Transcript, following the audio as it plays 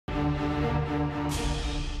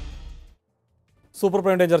Super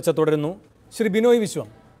prime ചർച്ച തുടരുന്നു. ശ്രീ ബിനോയ് വിശ്വം,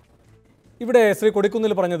 ഇവിടെ ശ്രീ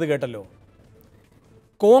കൊടിക്കുന്നിൽ പറഞ്ഞത് കേട്ടല്ലോ,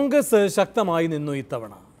 കോൺഗ്രസ് ശക്തമായി നിന്നു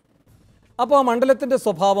ഇത്തവണ. അപ്പോൾ ആ മണ്ഡലത്തിൻ്റെ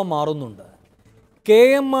സ്വഭാവം മാറുന്നുണ്ട്.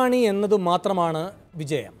 KM മാണി എന്നത് മാത്രമാണ്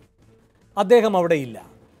വിജയം. അദ്ദേഹം അവിടെ ഇല്ല.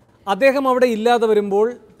 അദ്ദേഹം അവിടെ ഇല്ലാതെ വരുമ്പോൾ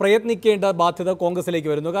പ്രയത്നിക്കേണ്ട ബാധ്യത കോൺഗ്രസിലേക്ക്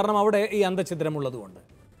വരുന്നു. കാരണം അവിടെ ഈ അന്തഛിദ്രമുള്ളതുകൊണ്ട്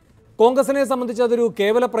കോൺഗ്രസിനെ സംബന്ധിച്ച് അതൊരു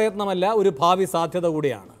കേവല പ്രയത്നമല്ല, ഒരു ഭാവി സാധ്യത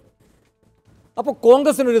കൂടിയാണ്. അപ്പോൾ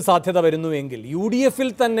കോൺഗ്രസിനൊരു സാധ്യത വരുന്നുവെങ്കിൽ UDF-ൽ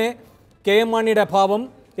തന്നെ KM മാണിയുടെ അഭാവം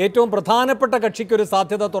ഏറ്റവും പ്രധാനപ്പെട്ട കക്ഷിക്കൊരു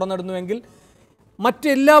സാധ്യത തുറന്നിടുന്നുവെങ്കിൽ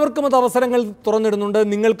മറ്റെല്ലാവർക്കും അത് അവസരങ്ങൾ തുറന്നിടുന്നുണ്ട്,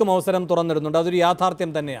 നിങ്ങൾക്കും അവസരം തുറന്നിടുന്നുണ്ട്. അതൊരു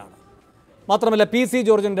യാഥാർത്ഥ്യം തന്നെയാണ്. മാത്രമല്ല PC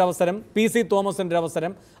ജോർജിൻ്റെ അവസരം, PC തോമസിൻ്റെ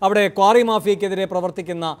അവസരം, അവിടെ ക്വാറി മാഫിയയ്ക്കെതിരെ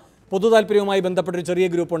പ്രവർത്തിക്കുന്ന പൊതുതാൽപര്യവുമായി ബന്ധപ്പെട്ടൊരു ചെറിയ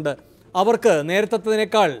ഗ്രൂപ്പുണ്ട്. അവർക്ക്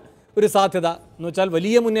നേരത്തതിനേക്കാൾ ഒരു സാധ്യത എന്ന് വെച്ചാൽ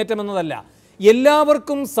വലിയ മുന്നേറ്റം എന്നതല്ല,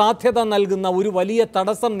 എല്ലാവർക്കും സാധ്യത നൽകുന്ന ഒരു വലിയ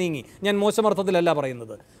തടസ്സം നീങ്ങി. ഞാൻ മോശമർത്ഥത്തിലല്ല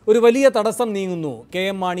പറയുന്നത്, ഒരു വലിയ തടസ്സം നീങ്ങുന്നു,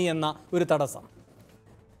 KM മാണി എന്ന ഒരു തടസ്സം.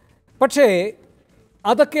 പക്ഷേ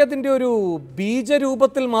അതൊക്കെ അതിൻ്റെ ഒരു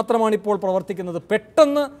ബീജരൂപത്തിൽ മാത്രമാണ് ഇപ്പോൾ പ്രവർത്തിക്കുന്നത്.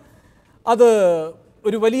 പെട്ടെന്ന് അത്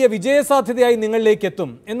ഒരു വലിയ വിജയസാധ്യതയായി നിങ്ങളിലേക്ക്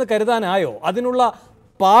എത്തും എന്ന് കരുതാനായോ? അതിനുള്ള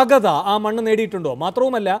പാകത ആ മണ്ണ് നേടിയിട്ടുണ്ടോ?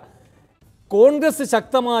 മാത്രവുമല്ല, കോൺഗ്രസ്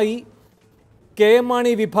ശക്തമായി KM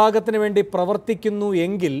മാണി വിഭാഗത്തിന് വേണ്ടി പ്രവർത്തിക്കുന്നു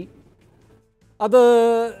എങ്കിൽ അത്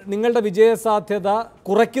നിങ്ങളുടെ വിജയസാധ്യത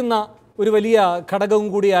കുറയ്ക്കുന്ന ഒരു വലിയ ഘടകവും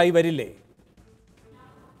കൂടിയായി വരില്ലേ?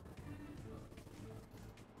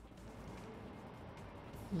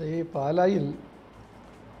 ഈ പാലായിൽ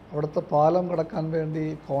അവിടുത്തെ പാലം കടക്കാൻ വേണ്ടി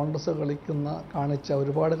കോൺഗ്രസ് കാണിച്ച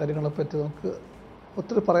ഒരുപാട് കാര്യങ്ങളെപ്പറ്റി നമുക്ക്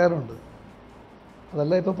ഒത്തിരി പറയാനുണ്ട്.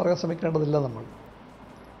 അതെല്ലാം ഇപ്പോൾ പറയാൻ ശ്രമിക്കേണ്ടതില്ല. നമ്മൾ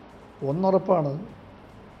ഒന്നുറപ്പാണ്,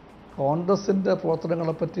 കോൺഗ്രസിൻ്റെ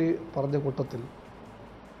പ്രവർത്തനങ്ങളെപ്പറ്റി പറഞ്ഞ കൂട്ടത്തിൽ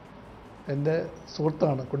എൻ്റെ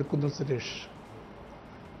സുഹൃത്താണ് കൊടിക്കുന്നിൽ സുരേഷ്.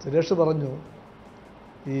 സുരേഷ് പറഞ്ഞു,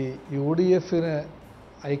 ഈ UDF-നെ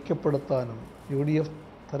ഐക്യപ്പെടുത്താനും UDF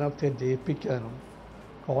സ്ഥാനാർത്ഥിയെ ജയിപ്പിക്കാനും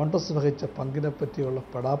കോൺഗ്രസ് വഹിച്ച പങ്കിനെ പറ്റിയുള്ള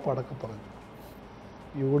പെടാപ്പാടൊക്കെ പറഞ്ഞു.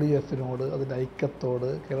 UDF-നോട്, അതിൻ്റെ ഐക്യത്തോട്,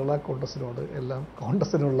 കേരള കോൺഗ്രസിനോട് എല്ലാം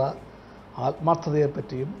കോൺഗ്രസിനുള്ള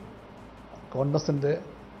ആത്മാർത്ഥതയെപ്പറ്റിയും കോൺഗ്രസിൻ്റെ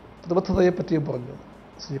പ്രതിബദ്ധതയെപ്പറ്റിയും പറഞ്ഞു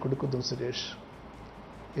ശ്രീ കൊടിക്കുന്നിൽ സുരേഷ്.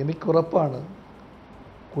 എനിക്കുറപ്പാണ്,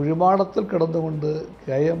 കുഴിമാടത്തിൽ കിടന്നുകൊണ്ട്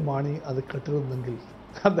KM മാണി അത് കേട്ടിരുന്നെങ്കിൽ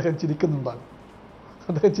അദ്ദേഹം ചിരിക്കുന്നുണ്ടാകും.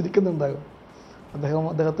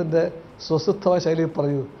 അദ്ദേഹത്തിൻ്റെ സ്വസിദ്ധമായ ശൈലിയിൽ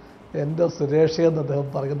പറയൂ, എൻ്റെ സുരേഷ് എന്ന് അദ്ദേഹം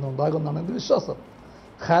പറയുന്നുണ്ടാകുമെന്നാണ് എൻ്റെ വിശ്വാസം.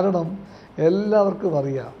 കാരണം എല്ലാവർക്കും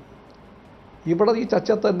അറിയാം, ഇവിടെ ഈ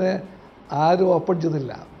ചർച്ച തന്നെ ആരും ഓപ്പൺ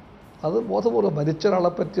ചെയ്തില്ല. അത് ബോധപൂർവ്വം മരിച്ച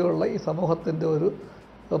ഒരാളെ പറ്റിയുള്ള ഈ സമൂഹത്തിൻ്റെ ഒരു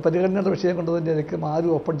പരിഗണനയുടെ വിഷയം കൊണ്ട് തന്നെയായിരിക്കും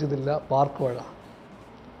ആരും ഓപ്പൺ ചെയ്തില്ല. പാർക്കോഴ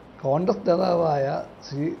കോൺഗ്രസ് നേതാവായ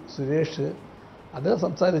ശ്രീ സുരേഷ് അദ്ദേഹം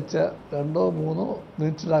സംസാരിച്ച 2-3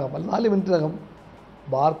 മിനിറ്റിനകം, അല്ല 4 മിനിറ്റിനകം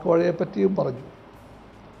ബാർക്കോഴയെ പറ്റിയും പറഞ്ഞു.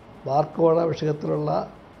 ബാർക്കോഴ വിഷയത്തിലുള്ള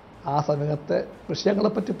ആ സമയത്തെ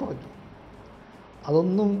വിഷയങ്ങളെപ്പറ്റി പറഞ്ഞു.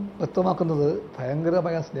 അതൊന്നും വ്യക്തമാക്കുന്നത്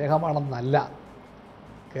ഭയങ്കരമായ സ്നേഹമാണെന്നല്ല.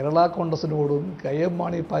 കേരള കോൺഗ്രസിനോടും KM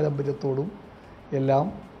മാണി പാരമ്പര്യത്തോടും എല്ലാം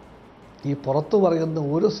ഈ പുറത്തു പറയുന്ന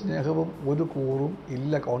ഒരു സ്നേഹവും ഒരു കൂറും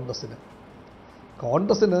ഇല്ല കോൺഗ്രസ്സിന്.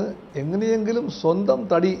 കോൺഗ്രസ്സിന് എങ്ങനെയെങ്കിലും സ്വന്തം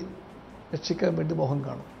തടി രക്ഷിക്കാൻ വേണ്ടി മോഹം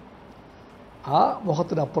കാണും. ആ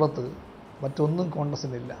മോഹത്തിനപ്പുറത്ത് മറ്റൊന്നും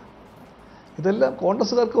കോൺഗ്രസ്സിനില്ല. ഇതെല്ലാം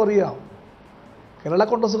കോൺഗ്രസ്സുകാർക്കും അറിയാം, കേരള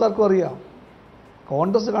കോൺഗ്രസ്സുകാർക്കും അറിയാം.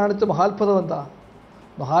 കോൺഗ്രസ് കാണിച്ച മഹാത്ഭുതം എന്താ?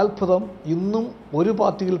 മഹാത്ഭുതം ഇന്നും ഒരു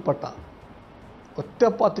പാർട്ടിയിൽപ്പെട്ട, ഒറ്റ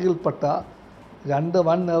പാർട്ടിയിൽപ്പെട്ട 2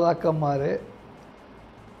 വൻ നേതാക്കന്മാരെ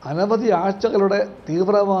അനവധി ആഴ്ചകളുടെ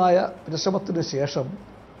തീവ്രമായ പരിശ്രമത്തിന് ശേഷം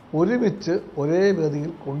ഒരുമിച്ച് ഒരേ വേദിയിൽ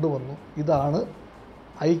കൊണ്ടുവന്നു. ഇതാണ്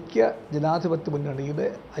ഐക്യ ജനാധിപത്യ മുന്നണിയുടെ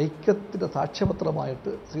ഐക്യത്തിൻ്റെ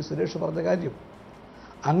സാക്ഷ്യപത്രമായിട്ട് ശ്രീ സുരേഷ് പറഞ്ഞ കാര്യം.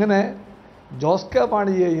 അങ്ങനെ ജോസ് കെ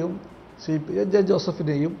മാണിയെയും ശ്രീ PJ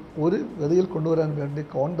ജോസഫിനെയും ഒരു വേദിയിൽ കൊണ്ടുവരാൻ വേണ്ടി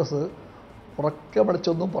കോൺഗ്രസ് ഉറക്കെ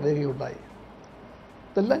പഠിച്ചൊന്നും പറയുകയുണ്ടായി.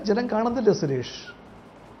 ഇതെല്ലാം ജനം കാണുന്നില്ല സുരേഷ്.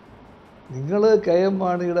 നിങ്ങൾ KM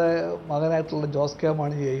മാണിയുടെ മകനായിട്ടുള്ള ജോസ് കെ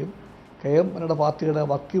മാണിയെയും KM മാണിയുടെ പാർട്ടിയുടെ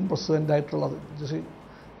വർക്കിംഗ് പ്രസിഡൻ്റായിട്ടുള്ള ശ്രീ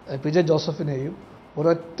PJ ജോസഫിനെയും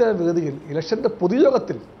ഒരൊറ്റ വേദിയിൽ ഇലക്ഷൻ്റെ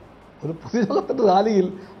പൊതുയോഗത്തിൽ, ഒരു പൊതുയോഗത്തിൻ്റെ റാലിയിൽ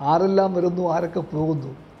ആരെല്ലാം വരുന്നു, ആരൊക്കെ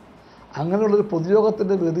പോകുന്നു, അങ്ങനെയുള്ളൊരു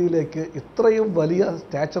പൊതുയോഗത്തിൻ്റെ വേദിയിലേക്ക് ഇത്രയും വലിയ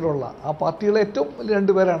സ്റ്റാച്ചറുള്ള ആ പാർട്ടികളെ ഏറ്റവും വലിയ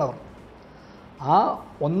 2 പേരാണ് അവർ. ആ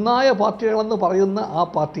ഒന്നായ പാർട്ടികളെന്ന് പറയുന്ന ആ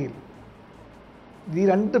പാർട്ടിയിൽ ഈ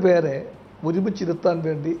 2 പേരെ ഒരുമിച്ചിരുത്താൻ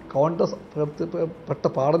വേണ്ടി കോൺഗ്രസ് പെട്ട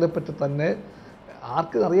പാടിനെപ്പറ്റി തന്നെ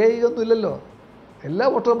ആർക്കും അറിയുകയൊന്നുമില്ലല്ലോ. എല്ലാ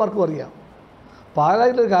വോട്ടർമാർക്കും അറിയാം.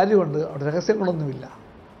 പാലായിലൊരു കാര്യമുണ്ട്, അവിടെ രഹസ്യങ്ങളൊന്നുമില്ല.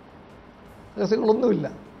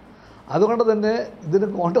 അതുകൊണ്ട് തന്നെ ഇതിന്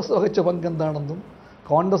കോൺഗ്രസ് വഹിച്ച പങ്ക് എന്താണെന്നും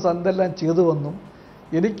കോൺഗ്രസ് എന്തെല്ലാം ചെയ്തുവെന്നും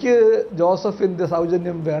എനിക്ക് ജോസഫിൻ്റെ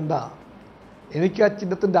സൗജന്യം വേണ്ട, എനിക്ക് ആ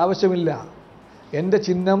ചിഹ്നത്തിൻ്റെ ആവശ്യമില്ല, എൻ്റെ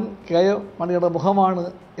ചിഹ്നം കെ മണിയുടെ മുഖമാണ്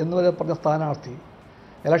എന്നുവരെ പറഞ്ഞ സ്ഥാനാർത്ഥി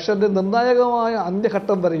ഇലക്ഷൻ്റെ നിർണായകമായ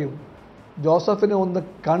അന്ത്യഘട്ടം വരെയും ജോസഫിനെ ഒന്ന്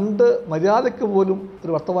കണ്ട് മര്യാദയ്ക്ക് പോലും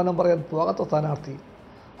ഒരു വർത്തമാനം പറയാൻ പോകാത്ത സ്ഥാനാർത്ഥി,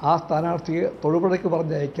 ആ സ്ഥാനാർത്ഥിയെ തൊഴുപുഴയ്ക്ക്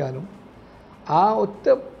പറഞ്ഞയക്കാനും ആ ഒറ്റ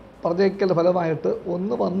പറഞ്ഞയക്കൽ ഫലമായിട്ട്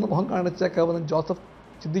ഒന്ന് വന്ന് മുഖം കാണിച്ചേക്കാമെന്ന് ജോസഫ്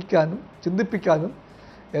ചിന്തിപ്പിക്കാനും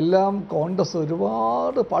എല്ലാം കോൺഗ്രസ്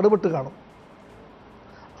ഒരുപാട് പാടുപെട്ട് കാണും.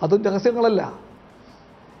 അതും രഹസ്യങ്ങളല്ല.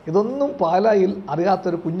 ഇതൊന്നും പാലായിൽ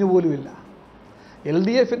അറിയാത്തൊരു കുഞ്ഞു പോലുമില്ല.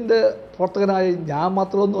 LDFിൻ്റെ പ്രവർത്തകനായ ഞാൻ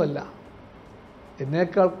മാത്രമൊന്നുമല്ല,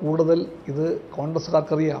 എന്നേക്കാൾ കൂടുതൽ ഇത്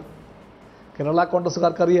കോൺഗ്രസ്സുകാർക്കറിയാം, കേരള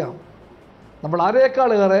കോൺഗ്രസ്സുകാർക്കറിയാം, നമ്മൾ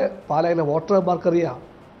ആരേക്കാളേറെ പാലായിലെ വോട്ടർമാർക്കറിയാം.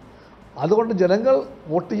 അതുകൊണ്ട് ജനങ്ങൾ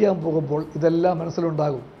വോട്ട് ചെയ്യാൻ പോകുമ്പോൾ ഇതെല്ലാം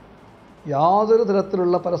മനസ്സിലുണ്ടാകും. യാതൊരു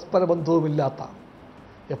തരത്തിലുള്ള പരസ്പര ബന്ധവുമില്ലാത്ത,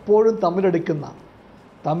 എപ്പോഴും തമ്മിലടിക്കുന്ന,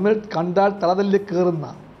 തമ്മിൽ കണ്ടാൽ തലതല്ലി കയറുന്ന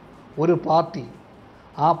ഒരു പാർട്ടി,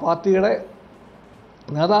 ആ പാർട്ടിയുടെ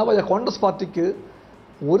നേതാവായ കോൺഗ്രസ് പാർട്ടിക്ക്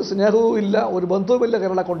ഒരു സ്നേഹവും ഇല്ല, ഒരു ബന്ധവുമില്ല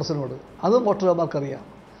കേരള കോൺഗ്രസിനോട്. അതും വോട്ടർമാർക്കറിയാം.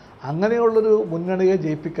 അങ്ങനെയുള്ളൊരു മുന്നണിയെ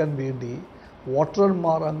ജയിപ്പിക്കാൻ വേണ്ടി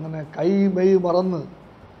വോട്ടർമാർ അങ്ങനെ കൈമെയ് മറന്ന്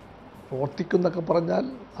പ്രവർത്തിക്കുന്നൊക്കെ പറഞ്ഞാൽ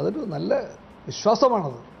അതൊരു നല്ല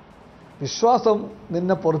വിശ്വാസമാണത്. വിശ്വാസം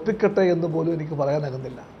നിന്നെ പൊറുപ്പിക്കട്ടെ എന്ന് പോലും എനിക്ക്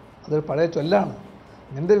പറയാനാകുന്നില്ല. അതൊരു പഴയ ചൊല്ലാണ്.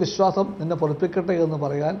 നിൻ്റെ വിശ്വാസം നിന്നെ പൊറുപ്പിക്കട്ടെ എന്ന്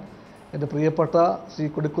പറയാൻ എൻ്റെ പ്രിയപ്പെട്ട ശ്രീ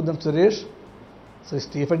കൊടിക്കുന്നിൽ സുരേഷ്, ശ്രീ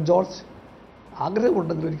സ്റ്റീഫൻ ജോർജ്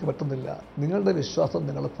ആഗ്രഹമുണ്ടെങ്കിലും എനിക്ക് പറ്റുന്നില്ല. നിങ്ങളുടെ വിശ്വാസം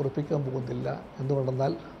നിങ്ങളെ പൊറുപ്പിക്കാൻ പോകുന്നില്ല.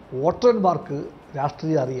 എന്തുകൊണ്ടെന്നാൽ വോട്ടർമാർക്ക്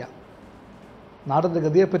രാഷ്ട്രീയം അറിയാം, നാടിൻ്റെ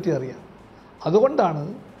ഗതിയെപ്പറ്റി അറിയാം. അതുകൊണ്ടാണ്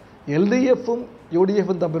LDFും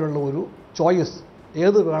UDFും തമ്മിലുള്ള ഒരു ചോയ്സ്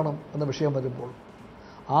ഏത് വേണം എന്ന വിഷയം വരുമ്പോൾ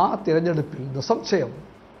ആ തിരഞ്ഞെടുപ്പിൽ നിസ്സംശയം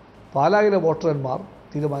പാലായിലെ വോട്ടർമാർ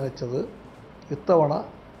തീരുമാനിച്ചത് ഇത്തവണ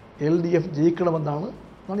LDF ജയിക്കണമെന്നാണ്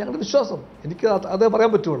ഞങ്ങളുടെ വിശ്വാസം. എനിക്ക് അതേ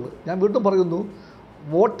പറയാൻ പറ്റുള്ളൂ. ഞാൻ വീണ്ടും പറയുന്നു,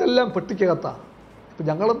 വോട്ടെല്ലാം പെട്ടിക്കകത്താണ്. ഇപ്പം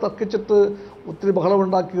ഞങ്ങളും തർക്കിച്ചിട്ട് ഒത്തിരി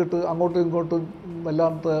ബഹളമുണ്ടാക്കിയിട്ട് അങ്ങോട്ടും ഇങ്ങോട്ടും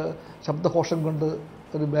വല്ലാത്ത ശബ്ദഘോഷം കൊണ്ട്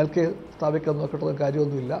ഒരു മേൽക്കൈ സ്ഥാപിക്കാൻ നോക്കിയിട്ടുള്ള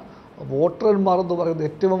കാര്യമൊന്നുമില്ല. വോട്ടർമാരെന്ന് പറയുന്നത്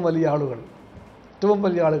ഏറ്റവും വലിയ ആളുകൾ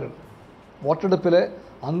വോട്ടെടുപ്പിലെ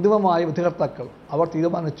അന്തിമമായ വിധികർത്താക്കൾ, അവർ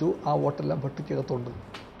തീരുമാനിച്ചു ആ വോട്ടെല്ലാം പെട്ടിക്കകത്തുണ്ട്.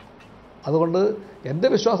 അതുകൊണ്ട് എൻ്റെ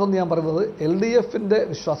വിശ്വാസം ഞാൻ പറയുന്നത് LDFിൻ്റെ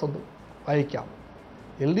വിശ്വാസം വായിക്കാം.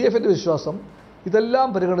 LDFിൻ്റെ വിശ്വാസം ഇതെല്ലാം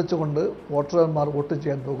പരിഗണിച്ചുകൊണ്ട് വോട്ടർമാർ വോട്ട്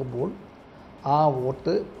ചെയ്യാൻ പോകുമ്പോൾ ആ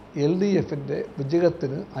വോട്ട് LDFിൻ്റെ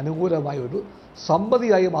വിജയത്തിന് അനുകൂലമായ ഒരു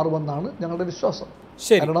സമ്മതിയായി മാറുമെന്നാണ് ഞങ്ങളുടെ വിശ്വാസം.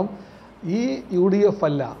 കാരണം ഈ UDF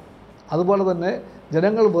അല്ല, അതുപോലെ തന്നെ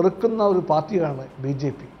ജനങ്ങൾ വെറുക്കുന്ന ഒരു പാർട്ടിയാണ്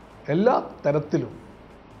BJP. എല്ലാ തരത്തിലും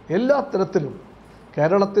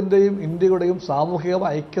കേരളത്തിൻ്റെയും ഇന്ത്യയുടെയും സാമൂഹിക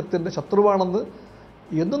ഐക്യത്തിൻ്റെ ശത്രുവാണെന്ന്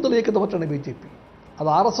എന്നും തെളിയിക്കുന്ന പാർട്ടിയാണ് BJP. അത്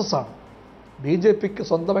RSS ആണ്. BJPക്ക്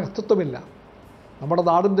സ്വന്തമായി അസ്തിത്വമില്ല. നമ്മുടെ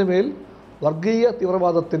നാടിൻ്റെ മേൽ വർഗീയ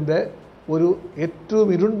തീവ്രവാദത്തിൻ്റെ ഒരു ഏറ്റവും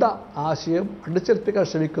ഇരുണ്ട ആശയം അടിച്ചേൽപ്പിക്കാൻ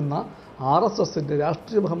ശ്രമിക്കുന്ന RSSൻ്റെ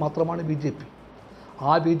രാഷ്ട്രീയ മുഖം മാത്രമാണ് BJP.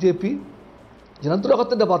 ആ BJP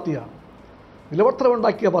ജനദ്രോഹത്തിൻ്റെ പാർട്ടിയാണ്,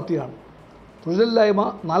 വിലവർത്തനമുണ്ടാക്കിയ പാർട്ടിയാണ്, തൊഴിലില്ലായ്മ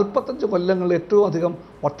 45 കൊല്ലങ്ങളിൽ ഏറ്റവും അധികം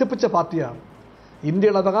വർദ്ധിപ്പിച്ച പാർട്ടിയാണ്,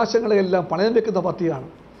 ഇന്ത്യയുടെ അവകാശങ്ങളെയെല്ലാം പണയം വയ്ക്കുന്ന പാർട്ടിയാണ്.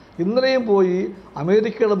 ഇന്നലെയും പോയി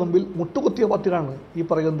അമേരിക്കയുടെ മുമ്പിൽ മുട്ടുകുത്തിയ പാർട്ടിയാണ് ഈ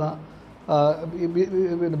പറയുന്ന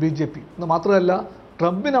BJP. എന്ന് മാത്രമല്ല,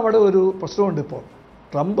 ട്രംപിന് അവിടെ ഒരു പ്രശ്നമുണ്ട്. ഇപ്പോൾ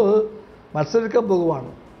ട്രംപ് മത്സരിക്കാൻ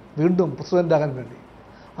പോകുവാണ് വീണ്ടും പ്രസിഡൻ്റാകാൻ വേണ്ടി.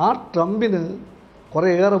 ആ ട്രംപിന്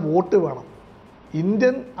കുറേയേറെ വോട്ട് വേണം.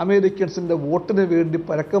 ഇന്ത്യൻ അമേരിക്കൻസിൻ്റെ വോട്ടിന് വേണ്ടി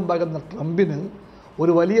പരക്കം പാകുന്ന ട്രംപിന്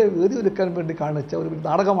ഒരു വലിയ വേദി ഒരുക്കാൻ വേണ്ടി കാണിച്ച ഒരു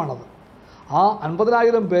നാടകമാണത്. ആ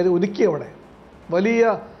 50,000 പേര് ഒരുക്കിയവിടെ വലിയ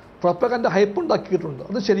പ്രൊപ്പഗൻഡ ഹൈപ്പ് ഉണ്ടാക്കിയിട്ടുണ്ട്.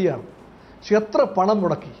 അത് ശരിയാണ്. പക്ഷെ എത്ര പണം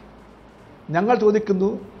മുടക്കി? ഞങ്ങൾ ചോദിക്കുന്നു,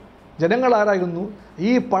 ജനങ്ങളാരായിരുന്നു?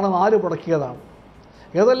 ഈ പണം ആര് മുടക്കിയതാണ്?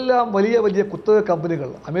 ഏതെല്ലാം വലിയ വലിയ കുത്തക കമ്പനികൾ,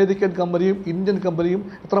 അമേരിക്കൻ കമ്പനിയും ഇന്ത്യൻ കമ്പനിയും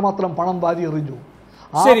എത്രമാത്രം പണം വാരി എറിഞ്ഞു?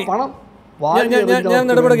 ആ പണം ഞാൻ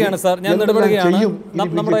ഇടപെടുകയാണ് സാർ,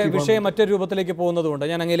 നമ്മുടെ വിഷയം മറ്റൊരു രൂപത്തിലേക്ക് പോകുന്നതുകൊണ്ട്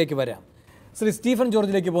ഞാൻ അങ്ങയിലേക്ക് വരാം. ശ്രീ സ്റ്റീഫൻ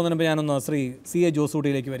ജോർജിലേക്ക് പോകുന്നതിന് മുമ്പ് ഞാനൊന്ന് ശ്രീ CA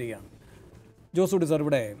ജോസൂട്ടിയിലേക്ക് വരികയാണ്. ജോസൂട്ടി സാർ,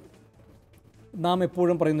 ഇവിടെ നാം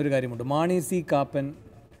എപ്പോഴും പറയുന്നൊരു കാര്യമുണ്ട്. മാണി C കാപ്പൻ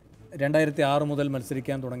 2006 മുതൽ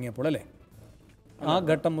മത്സരിക്കാൻ തുടങ്ങിയപ്പോൾ, അല്ലേ, ആ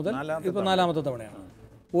ഘട്ടം മുതൽ ഇപ്പോൾ 4ാമത്തെ തവണയാണ്,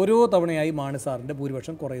 ഓരോ തവണയായി മാണി സാറിൻ്റെ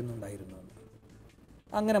ഭൂരിപക്ഷം കുറയുന്നുണ്ടായിരുന്നു.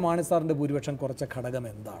 അങ്ങനെ മാണി സാറിൻ്റെ ഭൂരിപക്ഷം കുറച്ച ഘടകം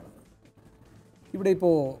എന്താണ്? ഇവിടെ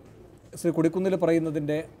ഇപ്പോൾ ശ്രീ കൊടിക്കുന്നിൽ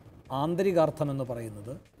പറയുന്നതിൻ്റെ ആന്തരികാർത്ഥം എന്ന്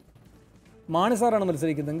പറയുന്നത്, മാണി സാറാണ്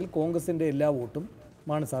മത്സരിക്കുന്നതെങ്കിൽ കോൺഗ്രസിൻ്റെ എല്ലാ വോട്ടും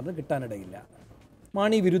മാണി സാറിന് കിട്ടാനിടയില്ല.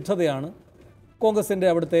 മാണി വിരുദ്ധതയാണ് കോൺഗ്രസിൻ്റെ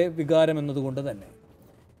അവിടുത്തെ വികാരം എന്നതുകൊണ്ട് തന്നെ.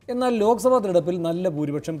 എന്നാൽ ലോക്സഭാ തെരഞ്ഞെടുപ്പിൽ നല്ല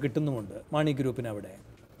ഭൂരിപക്ഷം കിട്ടുന്നുമുണ്ട് മാണി ഗ്രൂപ്പിന് അവിടെ.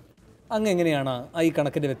 അങ്ങ് എങ്ങനെയാണ് ഈ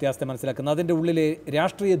കണക്കിൻ്റെ വ്യത്യാസത്തെ മനസ്സിലാക്കുന്നത്? അതിൻ്റെ ഉള്ളിലെ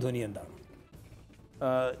രാഷ്ട്രീയ ധ്വനി എന്താണ്?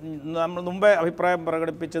 നമ്മൾ മുമ്പേ അഭിപ്രായം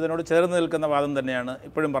പ്രകടിപ്പിച്ചതിനോട് ചേർന്ന് നിൽക്കുന്ന വാദം തന്നെയാണ്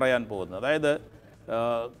ഇപ്പോഴും പറയാൻ പോകുന്നത്. അതായത്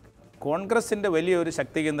കോൺഗ്രസിൻ്റെ വലിയൊരു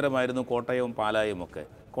ശക്തി കേന്ദ്രമായിരുന്നു കോട്ടയവും പാലായും ഒക്കെ.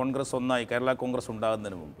 കോൺഗ്രസ് ഒന്നായി, കേരള കോൺഗ്രസ്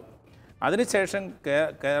ഉണ്ടാകുന്നതിന് മുമ്പ്. അതിനുശേഷം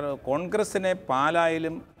കോൺഗ്രസിനെ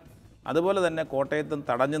പാലായിലും അതുപോലെ തന്നെ കോട്ടയത്തും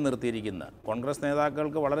തടഞ്ഞു നിർത്തിയിരിക്കുന്ന കോൺഗ്രസ്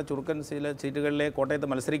നേതാക്കൾക്ക് വളരെ ചുരുക്കൻ സീറ്റുകളിലെ കോട്ടയത്ത്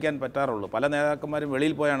മത്സരിക്കാൻ പറ്റാറുള്ളൂ. പല നേതാക്കന്മാരും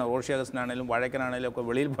വെളിയിൽ പോയാണ്, റോഷി അഗസ്റ്റിനാണേലും വാഴക്കനാണേലും ഒക്കെ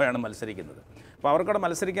വെളിയിൽ പോയാണ് മത്സരിക്കുന്നത്. അപ്പോൾ അവർക്കവിടെ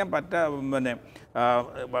മത്സരിക്കാൻ പിന്നെ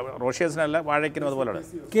റോഷി അഗസ്റ്റിനല്ല, വാഴക്കനും അതുപോലെയാണ്,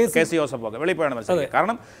 കെ സി ജോസഫൊക്കെ വെളിയിൽ പോയാണ് മത്സരിക്കുക.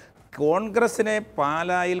 കാരണം കോൺഗ്രസിനെ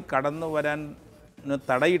പാലായിൽ കടന്നു വരാൻ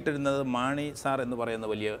തടയിട്ടിരുന്നത് മാണി സാർ എന്ന് പറയുന്ന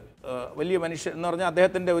വലിയ മനുഷ്യൻ എന്ന് പറഞ്ഞാൽ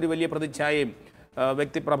അദ്ദേഹത്തിൻ്റെ ഒരു വലിയ പ്രതിച്ഛായയും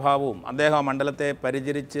വ്യക്തിപ്രഭാവവും അദ്ദേഹം ആ മണ്ഡലത്തെ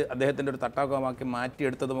പരിചരിച്ച് അദ്ദേഹത്തിൻ്റെ ഒരു തട്ടാകമാക്കി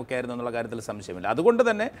മാറ്റിയെടുത്തതുമൊക്കെ ആയിരുന്നു എന്നുള്ള കാര്യത്തിൽ സംശയമില്ല. അതുകൊണ്ട്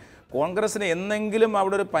തന്നെ കോൺഗ്രസ്സിന് എന്നെങ്കിലും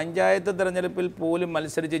അവിടെ ഒരു പഞ്ചായത്ത് തിരഞ്ഞെടുപ്പിൽ പോലും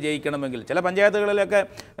മത്സരിച്ച് ജയിക്കണമെങ്കിൽ, ചില പഞ്ചായത്തുകളിലൊക്കെ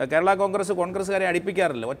കേരള കോൺഗ്രസ്സുകാരെ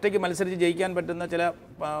അടുപ്പിക്കാറില്ല, ഒറ്റയ്ക്ക് മത്സരിച്ച് ജയിക്കാൻ പറ്റുന്ന ചില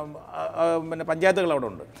പിന്നെ പഞ്ചായത്തുകൾ അവിടെ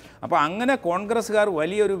ഉണ്ട്. അപ്പോൾ അങ്ങനെ കോൺഗ്രസ്സുകാർ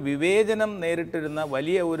വലിയൊരു വിവേചനം നേരിട്ടിരുന്ന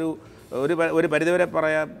വലിയ ഒരു പരിധിവരെ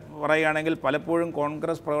പറയുകയാണെങ്കിൽ പലപ്പോഴും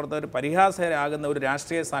കോൺഗ്രസ് പ്രവർത്തകർ പരിഹാസ്യരാകുന്ന ഒരു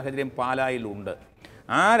രാഷ്ട്രീയ സാഹചര്യം പാലായിലുണ്ട്.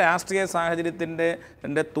 ആ രാഷ്ട്രീയ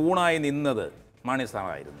സാഹചര്യത്തിൻ്റെ തൂണായി നിന്നത് മാണി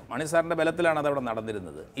സാറായിരുന്നു. മാണി സാറിൻ്റെ ബലത്തിലാണ് അതവിടെ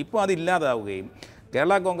നടന്നിരുന്നത്. ഇപ്പോൾ അതില്ലാതാവുകയും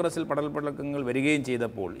കേരള കോൺഗ്രസിൽ പടൽപ്പിളക്കങ്ങൾ വരികയും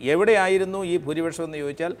ചെയ്തപ്പോൾ എവിടെയായിരുന്നു ഈ ഭൂരിപക്ഷം എന്ന്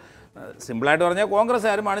ചോദിച്ചാൽ, സിമ്പിളായിട്ട് പറഞ്ഞാൽ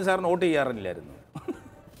കോൺഗ്രസ് ആരും മാണി സാറിന് വോട്ട് ചെയ്യാറില്ലായിരുന്നു.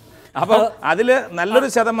 അപ്പോൾ അതിൽ നല്ലൊരു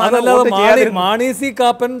ശതമാനം മാണി സി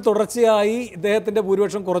കാപ്പൻ തുടർച്ചയായി ഇദ്ദേഹത്തിന്റെ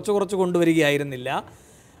ഭൂരിപക്ഷം കുറച്ച് കൊണ്ടുവരികയായിരുന്നില്ല.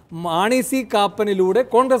 മാണി സി കാപ്പനിലൂടെ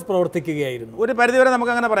കോൺഗ്രസ് പ്രവർത്തിക്കുകയായിരുന്നു. ഒരു പരിധിവരെ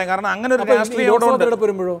നമുക്ക് അങ്ങനെ പറയാം. കാരണം അങ്ങനെ ഒരു രാഷ്ട്രീയം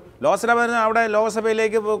അവിടെ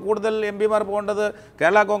ലോക്സഭയിലേക്ക് കൂടുതൽ MP-മാർ പോകേണ്ടത്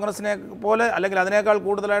കേരള കോൺഗ്രസിനെ പോലെ അല്ലെങ്കിൽ അതിനേക്കാൾ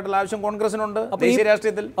കൂടുതലായിട്ടുള്ള ആവശ്യം കോൺഗ്രസിനുണ്ട് ദേശീയ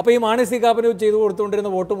രാഷ്ട്രീയത്തിൽ. അപ്പോൾ ഈ മാണി സി കാപ്പന് ചെയ്തു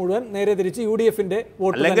കൊടുത്തുകൊണ്ടിരുന്ന വോട്ട് മുഴുവൻ നേരെ തിരിച്ച് UDFന്റെ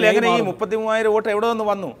വോട്ട്. അല്ലെങ്കിൽ എങ്ങനെ ഈ 33,000 വോട്ട് എവിടെ നിന്ന്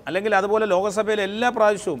വന്നു? അല്ലെങ്കിൽ അതുപോലെ ലോക്സഭയിൽ എല്ലാ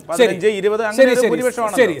പ്രാവശ്യവും 15-20 അങ്ങനെ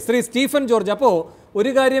ഭൂരിപക്ഷമാണ്. ശരി, ശ്രീ സ്റ്റീഫൻ ജോർജ്, അപ്പോൾ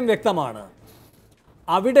ഒരു കാര്യം വ്യക്തമാണ്,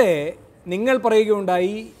 അവിടെ നിങ്ങൾ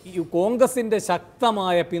പറയുകയുണ്ടായി കോൺഗ്രസിൻ്റെ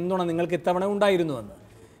ശക്തമായ പിന്തുണ നിങ്ങൾക്ക് ഇത്തവണ ഉണ്ടായിരുന്നുവെന്ന്.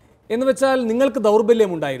 എന്ന് വെച്ചാൽ നിങ്ങൾക്ക്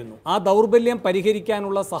ദൗർബല്യമുണ്ടായിരുന്നു. ആ ദൗർബല്യം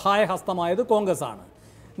പരിഹരിക്കാനുള്ള സഹായഹസ്തമായത് കോൺഗ്രസ് ആണ്.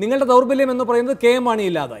 നിങ്ങളുടെ ദൗർബല്യം എന്ന് പറയുന്നത് KM മാണി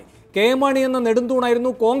ഇല്ലാതായി. KM മാണി എന്ന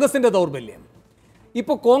നെടുന്തൂണായിരുന്നു കോൺഗ്രസിൻ്റെ ദൗർബല്യം.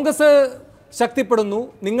 ഇപ്പോൾ കോൺഗ്രസ് ശക്തിപ്പെടുന്നു,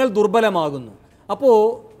 നിങ്ങൾ ദുർബലമാകുന്നു. അപ്പോൾ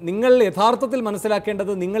നിങ്ങൾ യഥാർത്ഥത്തിൽ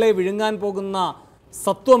മനസ്സിലാക്കേണ്ടത് നിങ്ങളെ വിഴുങ്ങാൻ പോകുന്ന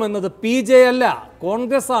സത്വം എന്നത് PJ അല്ല,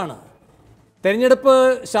 കോൺഗ്രസ് ആണ്. തെരഞ്ഞെടുപ്പ്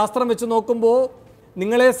ശാസ്ത്രം വെച്ച് നോക്കുമ്പോൾ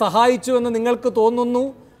നിങ്ങളെ സഹായിച്ചു എന്ന് നിങ്ങൾക്ക് തോന്നുന്നു,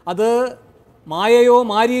 അത് മായയോ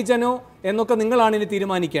മാരീചനോ എന്നൊക്കെ നിങ്ങളാണ് ഇനി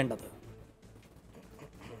തീരുമാനിക്കേണ്ടത്.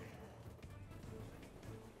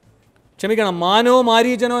 ക്ഷമിക്കണം, മാനോ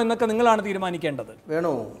മാരീചനോ എന്നൊക്കെ നിങ്ങളാണ് തീരുമാനിക്കേണ്ടത്.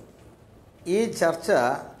 വേണു, ഈ ചർച്ച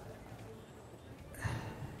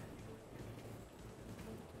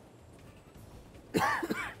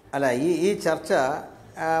അല്ല ഈ ചർച്ച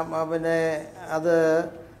പിന്നെ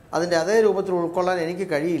അതിൻ്റെ അതേ രൂപത്തിൽ ഉൾക്കൊള്ളാൻ എനിക്ക്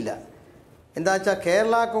കഴിയില്ല. എന്താ വെച്ചാൽ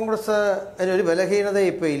കേരള കോൺഗ്രസ് അതിനൊരു ബലഹീനത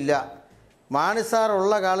ഇപ്പോൾ ഇല്ല. മാണി സാർ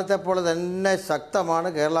ഉള്ള കാലത്തെ പോലെ തന്നെ ശക്തമാണ്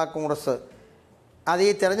കേരള കോൺഗ്രസ്. അത് ഈ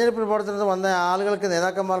തെരഞ്ഞെടുപ്പ് പ്രവർത്തനത്തിൽ വന്ന ആളുകൾക്ക്,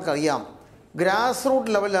 നേതാക്കന്മാർക്ക് അറിയാം, ഗ്രാസ്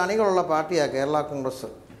റൂട്ട് ലെവലിൽ അണികളുള്ള പാർട്ടിയാണ് കേരള കോൺഗ്രസ്.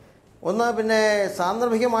 ഒന്ന്, പിന്നെ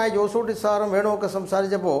സാന്ദർഭികമായ ജോസൂട്ടി സാറും വേണുവൊക്കെ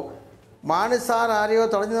സംസാരിച്ചപ്പോൾ മാണി സാർ ആരെയോ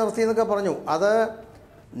തടഞ്ഞു നിർത്തിയെന്നൊക്കെ പറഞ്ഞു. അത്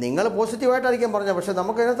നിങ്ങൾ പോസിറ്റീവായിട്ടായിരിക്കും പറഞ്ഞത്. പക്ഷേ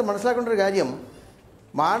നമുക്കതിനകത്ത് മനസ്സിലാക്കേണ്ട ഒരു കാര്യം,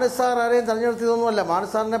 മാണി സാർ ആരെയും തെരഞ്ഞെടുത്തതൊന്നുമല്ല. മാണി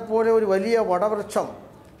സാറിനെ പോലെ ഒരു വലിയ വടവൃക്ഷം,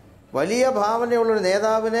 വലിയ ഭാവനയുള്ളൊരു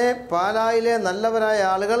നേതാവിനെ പാലായിലെ നല്ലവരായ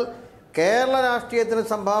ആളുകൾ കേരള രാഷ്ട്രീയത്തിന്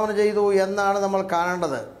സംഭാവന ചെയ്തു എന്നാണ് നമ്മൾ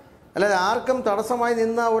കാണേണ്ടത്. അല്ലാതെ ആർക്കും തടസ്സമായി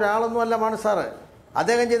നിന്ന ഒരാളൊന്നുമല്ല മാണി സാറ്.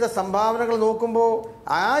 അദ്ദേഹം ചെയ്ത സംഭാവനകൾ നോക്കുമ്പോൾ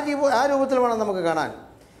ആ രൂപത്തിൽ വേണം നമുക്ക് കാണാൻ.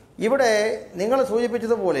 ഇവിടെ നിങ്ങൾ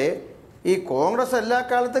സൂചിപ്പിച്ചതുപോലെ ഈ കോൺഗ്രസ് എല്ലാ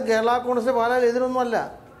കാലത്തും കേരള കോൺഗ്രസ് പാലായിൽ എതിരൊന്നുമല്ല.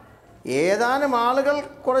 ഏതാനും ആളുകൾ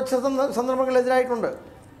കുറച്ച് സന്ദർഭങ്ങളെതിരായിട്ടുണ്ട്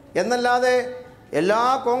എന്നല്ലാതെ എല്ലാ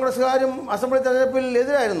കോൺഗ്രസ്സുകാരും അസംബ്ലി തെരഞ്ഞെടുപ്പിൽ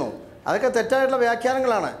എതിരായിരുന്നു. അതൊക്കെ തെറ്റായിട്ടുള്ള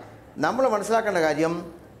വ്യാഖ്യാനങ്ങളാണ്. നമ്മൾ മനസ്സിലാക്കേണ്ട കാര്യം,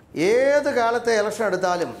 ഏത് കാലത്തെ ഇലക്ഷൻ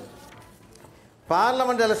എടുത്താലും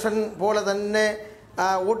പാർലമെൻറ്റ് ഇലക്ഷൻ പോലെ തന്നെ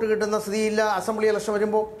വോട്ട് കിട്ടുന്ന സ്ഥിതിയില്ല അസംബ്ലി ഇലക്ഷൻ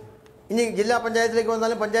വരുമ്പോൾ. ഇനി ജില്ലാ പഞ്ചായത്തിലേക്ക്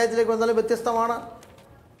വന്നാലും വ്യത്യസ്തമാണ്.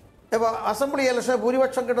 ഇപ്പോൾ അസംബ്ലി ഇലക്ഷൻ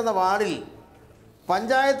ഭൂരിപക്ഷം കിട്ടുന്ന വാർഡിൽ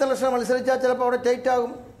പഞ്ചായത്ത് ഇലക്ഷൻ മത്സരിച്ചാൽ ചിലപ്പോൾ അവിടെ ടൈറ്റ്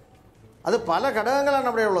ആകും. അത് പല ഘടകങ്ങളാണ്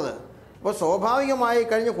അവിടെയുള്ളത്. അപ്പോൾ സ്വാഭാവികമായി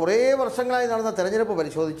കഴിഞ്ഞ കുറേ വർഷങ്ങളായി നടന്ന തെരഞ്ഞെടുപ്പ്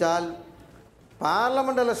പരിശോധിച്ചാൽ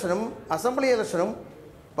പാർലമെൻറ്റ് ഇലക്ഷനും അസംബ്ലി ഇലക്ഷനും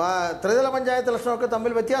ത്രിതല പഞ്ചായത്ത് ഇലക്ഷനും ഒക്കെ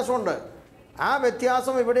തമ്മിൽ വ്യത്യാസമുണ്ട്. ആ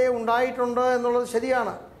വ്യത്യാസം ഇവിടെ ഉണ്ടായിട്ടുണ്ട് എന്നുള്ളത്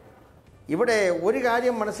ശരിയാണ്. ഇവിടെ ഒരു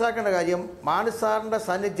കാര്യം മനസ്സിലാക്കേണ്ട കാര്യം, മാണി സാറിൻ്റെ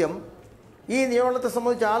സാന്നിധ്യം ഈ നിയമനത്തെ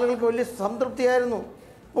സംബന്ധിച്ച് ആളുകൾക്ക് വലിയ സംതൃപ്തിയായിരുന്നു.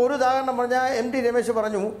 ഇപ്പോൾ ഒരു ഉദാഹരണം പറഞ്ഞാൽ MT രമേശ്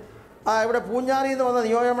പറഞ്ഞു, ഇവിടെ പൂഞ്ഞാറിയിൽ നിന്ന് വന്ന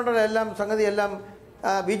നിയോജകമണ്ഡലം എല്ലാം സംഗതി എല്ലാം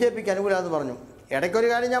BJPക്ക് അനുകൂലമാണെന്ന് പറഞ്ഞു. ഇടയ്ക്കൊരു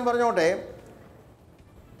കാര്യം ഞാൻ പറഞ്ഞോട്ടെ,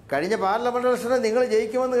 കഴിഞ്ഞ പാർലമെൻറ്റ് ഇലക്ഷനിൽ നിങ്ങൾ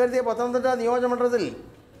ജയിക്കുമെന്ന് കരുതിയ പത്തനംതിട്ട നിയോജകമണ്ഡലത്തിൽ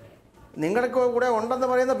നിങ്ങളുടെ കൂടെ ഉണ്ടെന്ന്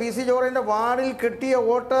പറയുന്ന PC ജോർജിൻ്റെ വാർഡിൽ കിട്ടിയ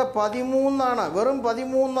വോട്ട് 13 വെറും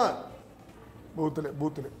 13.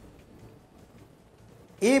 ബൂത്തിൽ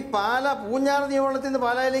ഈ പൂഞ്ഞാർ നിയമനത്തിൽ നിന്ന്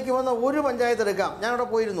പാലായിലേക്ക് വന്ന ഒരു പഞ്ചായത്ത് എടുക്കാം. ഞാനവിടെ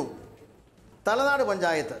പോയിരുന്നു. തലനാട്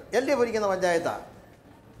പഞ്ചായത്ത്, LDF ഭരിക്കുന്ന പഞ്ചായത്താണ്.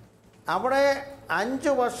 അവിടെ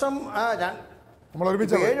 5 വർഷം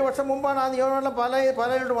 7 വർഷം മുമ്പാണ് ആ നിയമനം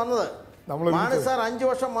പാലായിലോട്ട് വന്നത്. മാണി സാർ 5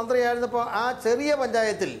 വർഷം മന്ത്രിയായിരുന്നപ്പോൾ ആ ചെറിയ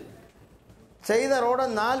പഞ്ചായത്തിൽ ചെയ്ത റോഡ്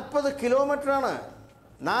 40 കിലോമീറ്ററാണ്.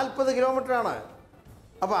 40 കിലോമീറ്ററാണ്.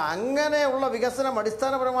 അപ്പോൾ അങ്ങനെയുള്ള വികസനം,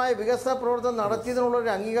 അടിസ്ഥാനപരമായ വികസന പ്രവർത്തനം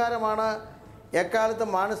നടത്തിയതിനുള്ളൊരു അംഗീകാരമാണ് എക്കാലത്ത്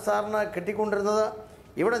മാണി സാറിന് കിട്ടിക്കൊണ്ടിരുന്നത്.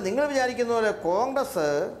 ഇവിടെ നിങ്ങൾ വിചാരിക്കുന്ന പോലെ കോൺഗ്രസ്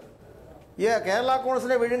കേരള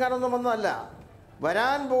കോൺഗ്രസിനെ വിഴുങ്ങാനൊന്നും വന്നതല്ല.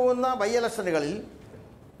 വരാൻ പോകുന്ന ബൈ ഇലക്ഷനുകളിൽ,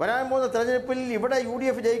 വരാൻ പോകുന്ന തെരഞ്ഞെടുപ്പിൽ ഇവിടെ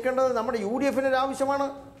UDF ജയിക്കേണ്ടത് നമ്മുടെ UDFന് ഒരു ആവശ്യമാണ്.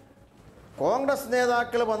 കോൺഗ്രസ്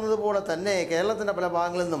നേതാക്കൾ വന്നതുപോലെ തന്നെ കേരളത്തിൻ്റെ പല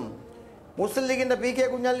ഭാഗങ്ങളിൽ നിന്നും മുസ്ലിം ലീഗിൻ്റെ PK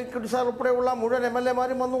കുഞ്ഞാലിക്കുട്ടി സാർ ഉൾപ്പെടെയുള്ള മുഴുവൻ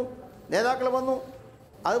MLA-മാരും വന്നു, നേതാക്കൾ വന്നു.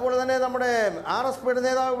 അതുപോലെ തന്നെ നമ്മുടെ RSPയുടെ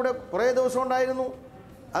നേതാവ് ഇവിടെ കുറേ ദിവസം ഉണ്ടായിരുന്നു.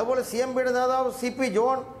 അതുപോലെ CMPയുടെ നേതാവ് CP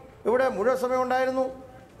ജോൺ ഇവിടെ മുഴുവൻ സമയം ഉണ്ടായിരുന്നു.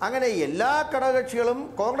 അങ്ങനെ എല്ലാ ഘടകകക്ഷികളും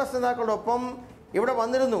കോൺഗ്രസ് നേതാക്കളോടൊപ്പം ഇവിടെ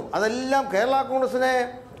വന്നിരുന്നു. അതെല്ലാം കേരള കോൺഗ്രസിനെ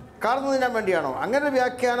കാർന്നു തിന്നാൻ വേണ്ടിയാണോ? അങ്ങനെ ഒരു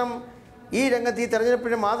വ്യാഖ്യാനം ഈ രംഗത്ത് ഈ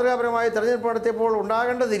തെരഞ്ഞെടുപ്പിന് മാതൃകാപരമായി തെരഞ്ഞെടുപ്പ് നടത്തിയപ്പോൾ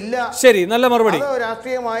ഉണ്ടാകേണ്ടതില്ല. ശരി, നല്ല മറുപടി.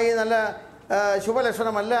 രാഷ്ട്രീയമായി നല്ല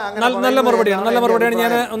ശുഭലക്ഷണമല്ല. നല്ല മറുപടിയാണ്.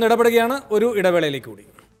 ഞാൻ ഒന്ന് ഇടപെടുകയാണ്, ഒരു ഇടവേളയിലേക്ക് കൂടി.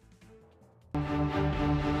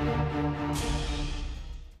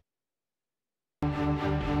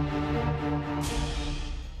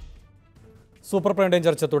 സൂപ്പർ പ്രൈം ടൈം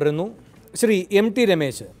ചർച്ച തുടരുന്നു. ശ്രീ MT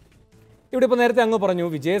രമേശ്, ഇവിടെ ഇപ്പോൾ നേരത്തെ അങ്ങ് പറഞ്ഞു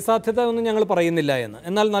വിജയസാധ്യത ഒന്നും ഞങ്ങൾ പറയുന്നില്ല എന്ന്,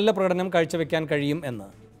 എന്നാൽ നല്ല പ്രകടനം കാഴ്ചവെക്കാൻ കഴിയും എന്ന്.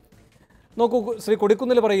 നോക്കൂ, ശ്രീ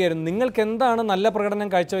കൊടിക്കുന്നിൽ പറയുകയായിരുന്നു, നിങ്ങൾക്ക് എന്താണ് നല്ല പ്രകടനം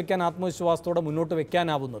കാഴ്ചവെക്കാൻ ആത്മവിശ്വാസത്തോടെ മുന്നോട്ട്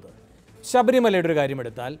വെക്കാനാവുന്നത്? ശബരിമലയുടെ ഒരു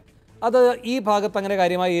കാര്യമെടുത്താൽ അത് ഈ ഭാഗത്ത് അങ്ങനെ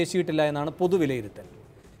കാര്യമായി ഏശിയിട്ടില്ല എന്നാണ് പൊതുവിലയിരുത്തൽ.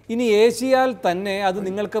 ഇനി ഏശിയാൽ തന്നെ അത്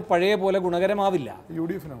നിങ്ങൾക്ക് പഴയ പോലെ ഗുണകരമാവില്ല.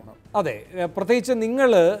 അതെ, പ്രത്യേകിച്ച്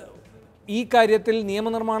നിങ്ങൾ ഈ കാര്യത്തിൽ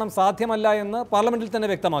നിയമനിർമ്മാണം സാധ്യമല്ല എന്ന് പാർലമെൻറ്റിൽ തന്നെ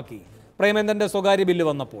വ്യക്തമാക്കി പ്രേമേന്ദ്രൻ്റെ സ്വകാര്യ ബില്ല്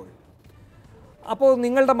വന്നപ്പോൾ. അപ്പോൾ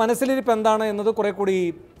നിങ്ങളുടെ മനസ്സിലിരിപ്പ് എന്താണ് എന്നത് കുറെ കൂടി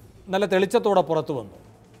നല്ല തെളിച്ചത്തോടെ പുറത്തു വന്നു.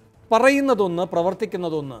 പറയുന്നതൊന്ന്,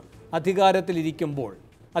 പ്രവർത്തിക്കുന്നതൊന്ന്. അധികാരത്തിലിരിക്കുമ്പോൾ,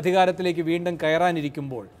 അധികാരത്തിലേക്ക് വീണ്ടും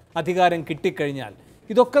കയറാനിരിക്കുമ്പോൾ, അധികാരം കിട്ടിക്കഴിഞ്ഞാൽ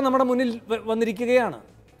ഇതൊക്കെ നമ്മുടെ മുന്നിൽ വന്നിരിക്കുകയാണ്.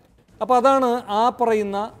 അപ്പോൾ അതാണ് ആ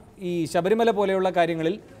പറയുന്ന ഈ ശബരിമല പോലെയുള്ള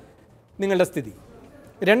കാര്യങ്ങളിൽ നിങ്ങളുടെ സ്ഥിതി.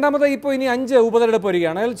 രണ്ടാമത് ഇപ്പോൾ ഇനി 5 ഉപതെരഞ്ഞെടുപ്പ്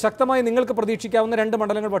വരികയാണ്. അതിൽ ശക്തമായി നിങ്ങൾക്ക് പ്രതീക്ഷിക്കാവുന്ന 2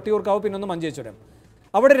 മണ്ഡലങ്ങൾ വട്ടിയൂർക്കാവ്, പിന്നൊന്ന് മഞ്ചേശ്വരം.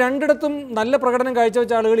 അവിടെ രണ്ടിടത്തും നല്ല പ്രകടനം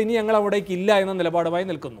കാഴ്ചവെച്ച ആളുകൾ ഇനി ഞങ്ങൾ അവിടേക്ക് ഇല്ല എന്ന നിലപാടുമായി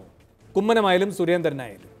നിൽക്കുന്നു, കുമ്മനമായാലും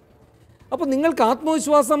സുരേന്ദ്രനായാലും. അപ്പോൾ നിങ്ങൾക്ക്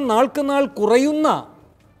ആത്മവിശ്വാസം നാൾക്ക് നാൾ കുറയുന്ന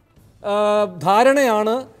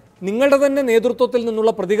ധാരണയാണ് നിങ്ങളുടെ തന്നെ നേതൃത്വത്തിൽ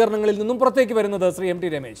നിന്നുള്ള പ്രതികരണങ്ങളിൽ നിന്നും പുറത്തേക്ക് വരുന്നത്. ശ്രീ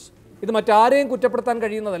MT രമേശ്, ഇത് മറ്റാരെയും കുറ്റപ്പെടുത്താൻ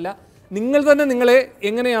കഴിയുന്നതല്ല. നിങ്ങൾ തന്നെ നിങ്ങളെ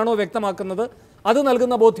എങ്ങനെയാണോ വ്യക്തമാക്കുന്നത് അത്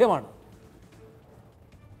നൽകുന്ന ബോധ്യമാണ്.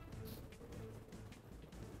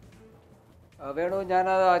 വേണു, ഞാൻ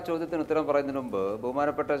ആ ചോദ്യത്തിന് ഉത്തരം പറയുന്നതിന് മുമ്പ്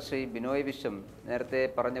ബഹുമാനപ്പെട്ട ശ്രീ ബിനോയ് വിശ്വം നേരത്തെ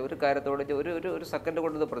പറഞ്ഞ ഒരു കാര്യത്തോട് ഒരു സെക്കൻഡ്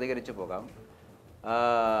കൊണ്ട് പ്രതികരിച്ചു പോകാം.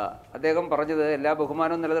 അദ്ദേഹം പറഞ്ഞത് എല്ലാ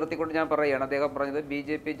ബഹുമാനവും നിലനിർത്തിക്കൊണ്ട് ഞാൻ പറയുകയാണ്. അദ്ദേഹം പറഞ്ഞത്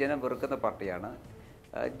BJP ജനം വെറുക്കുന്ന പാർട്ടിയാണ്.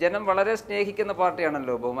 ജനം വളരെ സ്നേഹിക്കുന്ന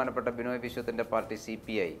പാർട്ടിയാണല്ലോ ബഹുമാനപ്പെട്ട ബിനോയ് വിശ്വത്തിൻ്റെ പാർട്ടി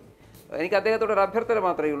CPI. എനിക്ക് അദ്ദേഹത്തോട് ഒരു അഭ്യർത്ഥന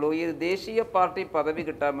മാത്രമേ ഉള്ളൂ. ഈ ദേശീയ പാർട്ടി പദവി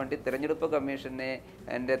കിട്ടാൻ വേണ്ടി തിരഞ്ഞെടുപ്പ് കമ്മീഷനെ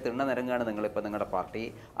എൻ്റെ തിണ്ണ നിരങ്ങാണ് നിങ്ങളിപ്പോൾ നിങ്ങളുടെ പാർട്ടി.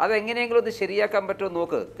 അതെങ്ങനെയെങ്കിലും ഒന്ന് ശരിയാക്കാൻ പറ്റുമോ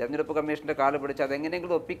നോക്ക്. തിരഞ്ഞെടുപ്പ് കമ്മീഷൻ്റെ കാല് പിടിച്ച്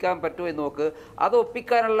അതെങ്ങനെയെങ്കിലും ഒപ്പിക്കാൻ പറ്റുമോ എന്ന് നോക്ക്. അത്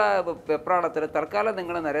ഒപ്പിക്കാനുള്ള വെപ്രാളത്തിൽ തൽക്കാലം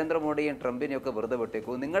നിങ്ങൾ നരേന്ദ്രമോദിയും ട്രംപിനെയൊക്കെ വെറുതെ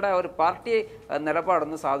വിട്ടേക്കൂ. നിങ്ങളുടെ ഒരു പാർട്ടി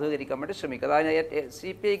നിലപാടൊന്ന് സാധൂകരിക്കാൻ വേണ്ടി ശ്രമിക്കുക. അതാണ്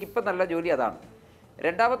CPIക്ക് ഇപ്പം നല്ല ജോലി. അതാണ്.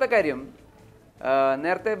 രണ്ടാമത്തെ കാര്യം,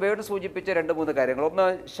 നേരത്തെ വേണു സൂചിപ്പിച്ച 2-3 കാര്യങ്ങൾ. ഒന്ന്,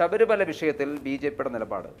 ശബരിമല വിഷയത്തിൽ BJPയുടെ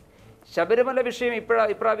നിലപാട്. ശബരിമല വിഷയം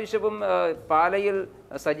ഇപ്രാവശ്യവും പാലയിൽ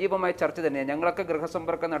സജീവമായ ചർച്ച തന്നെയാണ്. ഞങ്ങളൊക്കെ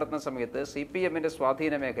ഗൃഹസമ്പർക്കം നടത്തുന്ന സമയത്ത് CPMൻ്റെ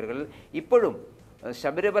സ്വാധീന മേഖലകളിൽ ഇപ്പോഴും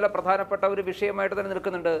ശബരിമല പ്രധാനപ്പെട്ട ഒരു വിഷയമായിട്ട് തന്നെ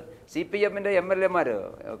നിൽക്കുന്നുണ്ട്. CPMൻ്റെ MLA-മാർ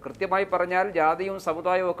കൃത്യമായി പറഞ്ഞാൽ ജാതിയും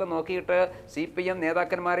സമുദായവും ഒക്കെ നോക്കിയിട്ട് CPM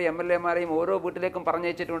നേതാക്കന്മാരെയും MLA-മാരെയും ഓരോ വീട്ടിലേക്കും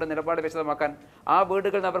പറഞ്ഞയച്ചിട്ടുണ്ട് നിലപാട് വിശദമാക്കാൻ. ആ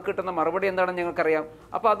വീടുകളിൽ അവർക്ക് കിട്ടുന്ന മറുപടി എന്താണെന്ന് ഞങ്ങൾക്കറിയാം.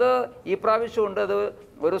 അപ്പോൾ അത് ഈ പ്രാവശ്യമുണ്ട്. അത്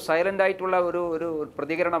ഒരു സൈലൻ്റ് ആയിട്ടുള്ള ഒരു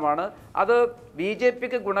പ്രതികരണമാണ്. അത്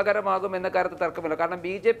BJPക്ക് ഗുണകരമാകും എന്ന കാര്യത്തിൽ തർക്കമില്ല. കാരണം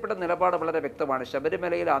BJPയുടെ നിലപാട് വളരെ വ്യക്തമാണ്.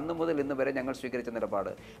 ശബരിമലയിൽ അന്ന് മുതൽ ഇന്ന് വരെ ഞങ്ങൾ സ്വീകരിച്ച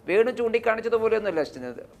നിലപാട് വേണു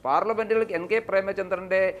ചൂണ്ടിക്കാണിച്ചതുപോലെയൊന്നുമില്ല. പാർലമെൻറ്റിൽ NK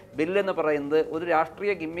പ്രേമചന്ദ്രൻ്റെ ബില്ലെന്ന് പറയുന്നത് ഒരു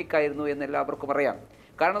രാഷ്ട്രീയ ഗിമ്മിക്കായിരുന്നു എന്ന് എല്ലാവർക്കും അറിയാം.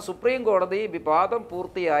 കാരണം സുപ്രീം കോടതി വാദം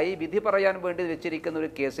പൂർത്തിയായി വിധി പറയാൻ വേണ്ടി വെച്ചിരിക്കുന്ന ഒരു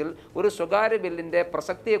കേസിൽ ഒരു സ്വകാര്യ ബില്ലിൻ്റെ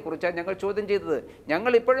പ്രസക്തിയെക്കുറിച്ചാണ് ഞങ്ങൾ ചോദ്യം ചെയ്തത്.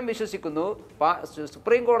 ഞങ്ങൾ ഇപ്പോഴും വിശ്വസിക്കുന്നു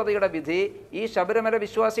സുപ്രീം കോടതിയുടെ വിധി ഈ ശബരിമല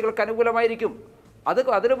വിശ്വാസികൾക്ക് അനുകൂലമായിരിക്കും.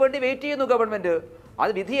 അതിനുവേണ്ടി വെയിറ്റ് ചെയ്യുന്നു ഗവൺമെൻറ്.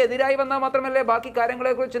 അത് വിധി എതിരായി വന്നാൽ മാത്രമല്ലേ ബാക്കി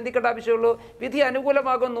കാര്യങ്ങളെക്കുറിച്ച് ചിന്തിക്കേണ്ട ആവശ്യമുള്ളൂ. വിധി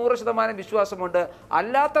അനുകൂലമാകും 100% വിശ്വാസമുണ്ട്.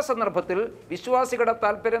 അല്ലാത്ത സന്ദർഭത്തിൽ വിശ്വാസികളുടെ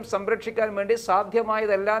താല്പര്യം സംരക്ഷിക്കാൻ വേണ്ടി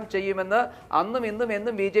സാധ്യമായതെല്ലാം ചെയ്യുമെന്ന് അന്നും ഇന്നും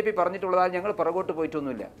എന്നും BJP പറഞ്ഞിട്ടുള്ളതായി ഞങ്ങൾ പുറകോട്ട്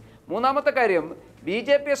പോയിട്ടൊന്നുമില്ല. മൂന്നാമത്തെ കാര്യം,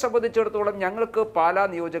 BJPയെ സംബന്ധിച്ചിടത്തോളം ഞങ്ങൾക്ക് പാലാ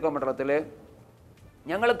നിയോജക മണ്ഡലത്തിൽ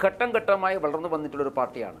ഞങ്ങൾ ഘട്ടം ഘട്ടമായി വളർന്നു വന്നിട്ടുള്ളൊരു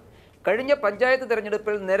പാർട്ടിയാണ്. കഴിഞ്ഞ പഞ്ചായത്ത്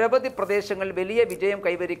തിരഞ്ഞെടുപ്പിൽ നിരവധി പ്രദേശങ്ങളിൽ വലിയ വിജയം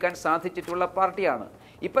കൈവരിക്കാൻ സാധിച്ചിട്ടുള്ള പാർട്ടിയാണ്.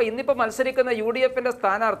 ഇന്നിപ്പോൾ മത്സരിക്കുന്ന UDFൻ്റെ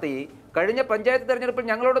സ്ഥാനാർത്ഥി കഴിഞ്ഞ പഞ്ചായത്ത് തിരഞ്ഞെടുപ്പിൽ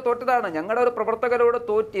ഞങ്ങളോട് തോറ്റതാണ്. ഞങ്ങളുടെ ഒരു പ്രവർത്തകരോട്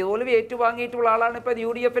തോൽവി ഏറ്റുവാങ്ങിയിട്ടുള്ള ആളാണ് ഇപ്പോൾ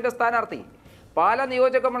UDFൻ്റെ സ്ഥാനാർത്ഥി. പാലാ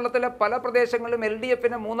നിയോജക മണ്ഡലത്തിലെ പല പ്രദേശങ്ങളിലും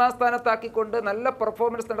LDFനെ 3ാം സ്ഥാനത്താക്കിക്കൊണ്ട് നല്ല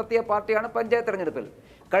പെർഫോമൻസ് നടത്തിയ പാർട്ടിയാണ് പഞ്ചായത്ത് തെരഞ്ഞെടുപ്പിൽ.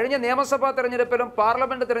 കഴിഞ്ഞ നിയമസഭാ തെരഞ്ഞെടുപ്പിലും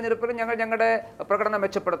പാർലമെൻറ്റ് തെരഞ്ഞെടുപ്പിലും ഞങ്ങളുടെ പ്രകടനം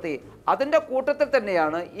മെച്ചപ്പെടുത്തി. അതിൻ്റെ കൂട്ടത്തിൽ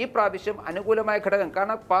തന്നെയാണ് ഈ പ്രാവശ്യം അനുകൂലമായ ഘടകം.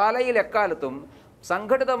 കാരണം പാലയിൽ എക്കാലത്തും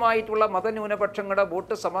സംഘടിതമായിട്ടുള്ള മതന്യൂനപക്ഷങ്ങളുടെ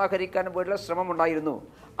വോട്ട് സമാഹരിക്കാൻ വേണ്ടിയുള്ള ശ്രമമുണ്ടായിരുന്നു.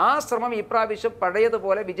 ആ ശ്രമം ഇപ്രാവശ്യം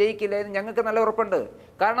പഴയതുപോലെ വിജയിക്കില്ല എന്ന് ഞങ്ങൾക്ക് നല്ല ഉറപ്പുണ്ട്.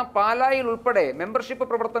 കാരണം പാലായിൽ ഉൾപ്പെടെ മെമ്പർഷിപ്പ്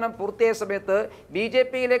പ്രവർത്തനം പൂർത്തിയായ സമയത്ത്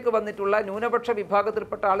BJPയിലേക്ക് വന്നിട്ടുള്ള ന്യൂനപക്ഷ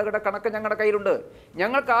വിഭാഗത്തിൽപ്പെട്ട ആളുകളുടെ കണക്ക് ഞങ്ങളുടെ കയ്യിലുണ്ട്.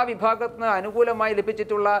 ഞങ്ങൾക്ക് ആ വിഭാഗത്തിന് അനുകൂലമായി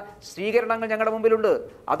ലഭിച്ചിട്ടുള്ള സ്വീകരണങ്ങൾ ഞങ്ങളുടെ മുമ്പിലുണ്ട്.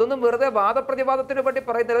 അതൊന്നും വെറുതെ വാദപ്രതിവാദത്തിന് വേണ്ടി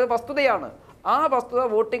പറയുന്നത് വസ്തുതയാണ്. ആ വസ്തുത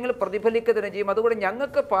വോട്ടിങ്ങിൽ പ്രതിഫലിക്കുക തന്നെ ചെയ്യും. അതുകൊണ്ട്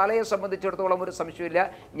ഞങ്ങൾക്ക് പാലയെ സംബന്ധിച്ചിടത്തോളം ഒരു സംശയമില്ല.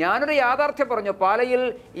 ഞാനൊരു യാഥാർത്ഥ്യം പറഞ്ഞു. പാലയിൽ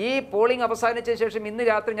ഈ പോളിംഗ് അവസാനിച്ച ശേഷം ഇന്ന്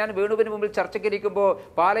രാത്രി ഞാൻ വേണുവിന് മുമ്പിൽ ചർച്ചയ്ക്കിരിക്കുമ്പോൾ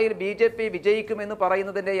പാലയിൽ BJP വിജയിക്കുമെന്ന്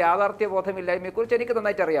പറയുന്നതിൻ്റെ യാഥാർത്ഥ്യ ബോധമില്ലായ്മയെക്കുറിച്ച് എനിക്ക്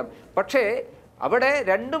നന്നായിട്ട് അറിയാം. പക്ഷേ അവിടെ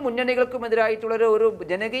രണ്ട് മുന്നണികൾക്കുമെതിരായിട്ടുള്ളൊരു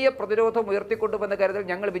ജനകീയ പ്രതിരോധം ഉയർത്തിക്കൊണ്ടുവന്ന കാര്യത്തിൽ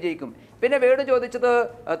ഞങ്ങൾ വിജയിക്കും. പിന്നെ വേണു ചോദിച്ചത്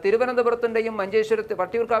തിരുവനന്തപുരത്തിൻ്റെയും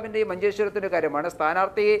വട്ടിയൂർക്കാവിൻ്റെയും മഞ്ചേശ്വരത്തിൻ്റെ കാര്യമാണ്.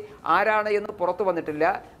 സ്ഥാനാർത്ഥി ആരാണ് എന്ന് പുറത്തു വന്നിട്ടില്ല.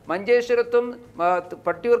 മഞ്ചേശ്വരത്തും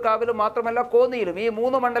വട്ടിയൂർക്കാവിലും മാത്രമല്ല കോന്നിയിലും ഈ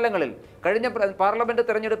 3 മണ്ഡലങ്ങളിൽ കഴിഞ്ഞ പാർലമെൻറ്റ്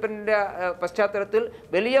തെരഞ്ഞെടുപ്പിൻ്റെ പശ്ചാത്തലത്തിൽ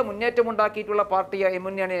വലിയ മുന്നേറ്റമുണ്ടാക്കിയിട്ടുള്ള പാർട്ടിയായ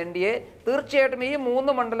മുന്നണി NDA. തീർച്ചയായിട്ടും ഈ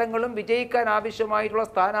 3 മണ്ഡലങ്ങളും വിജയിക്കാൻ ആവശ്യമായിട്ടുള്ള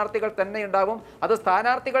സ്ഥാനാർത്ഥികൾ തന്നെ ഉണ്ടാവും. അത്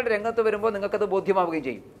സ്ഥാനാർത്ഥികളുടെ രംഗത്ത് വരുമ്പോൾ നിങ്ങൾക്കത് ബോധ്യമാവുകയും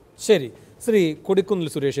ചെയ്യും. ശരി, ശ്രീ കൊടിക്കുന്നിൽ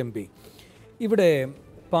സുരേഷ് MP, ഇവിടെ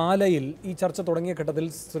പാലയിൽ ഈ ചർച്ച തുടങ്ങിയ ഘട്ടത്തിൽ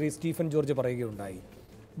ശ്രീ സ്റ്റീഫൻ ജോർജ് പറയുകയുണ്ടായി,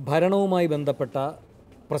 ഭരണവുമായി ബന്ധപ്പെട്ട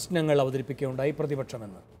പ്രശ്നങ്ങൾ അവതരിപ്പിക്കുകയുണ്ടായി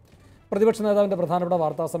പ്രതിപക്ഷമെന്ന്. പ്രതിപക്ഷ നേതാവിൻ്റെ പ്രധാനപ്പെട്ട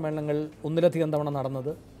വാർത്താ സമ്മേളനങ്ങൾ ഒന്നിലധികം തവണ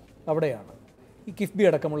നടന്നത് അവിടെയാണ്, ഈ കിഫ്ബി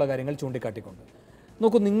അടക്കമുള്ള കാര്യങ്ങൾ ചൂണ്ടിക്കാട്ടിക്കൊണ്ട്.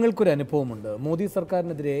 നോക്കൂ, നിങ്ങൾക്കൊരു അനുഭവമുണ്ട്. മോദി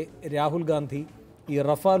സർക്കാരിനെതിരെ രാഹുൽ ഗാന്ധി ഈ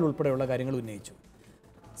റഫാൽ ഉൾപ്പെടെയുള്ള കാര്യങ്ങൾ ഉന്നയിച്ചു.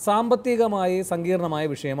 സാമ്പത്തികമായി സങ്കീർണമായ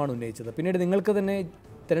വിഷയമാണ് ഉന്നയിച്ചത്. പിന്നീട് നിങ്ങൾക്ക് തന്നെ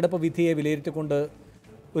തിരഞ്ഞെടുപ്പ് വിധിയെ വിലയിരുത്തിക്കൊണ്ട്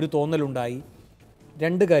ഒരു തോന്നലുണ്ടായി.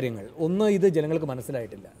 2 കാര്യങ്ങൾ. ഒന്ന്, ഇത് ജനങ്ങൾക്ക്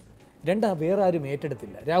മനസ്സിലായിട്ടില്ല. 2, വേറെ ആരും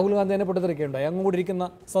ഏറ്റെടുത്തില്ല. രാഹുൽ ഗാന്ധി തന്നെ പൊട്ടിത്തെറിക്കുകയുണ്ടായി. അങ്ങോട്ടിരിക്കുന്ന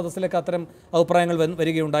സദസ്സിലേക്ക് അത്തരം അഭിപ്രായങ്ങൾ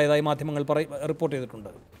വരികയുണ്ടായതായി മാധ്യമങ്ങൾ റിപ്പോർട്ട്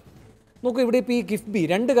ചെയ്തിട്ടുണ്ട്. നോക്കൂ, ഇവിടെ ഇപ്പോൾ ഈ കിഫ്ബി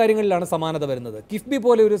 2 കാര്യങ്ങളിലാണ് സമാനത വരുന്നത്. കിഫ്ബി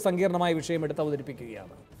പോലെ ഒരു സങ്കീർണമായ വിഷയം എടുത്ത്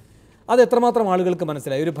അവതരിപ്പിക്കുകയാണ്. അത് എത്രമാത്രം ആളുകൾക്ക്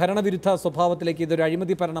മനസ്സിലായി? ഒരു ഭരണവിരുദ്ധ സ്വഭാവത്തിലേക്ക്, ഇതൊരു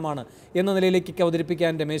അഴിമതി ഭരണമാണ് എന്ന നിലയിലേക്ക്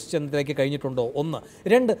അവതരിപ്പിക്കാൻ രമേശ് ചെന്നിത്തലയ്ക്ക് കഴിഞ്ഞിട്ടുണ്ടോ? 1.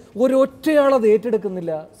 2, ഒരൊറ്റയാളത്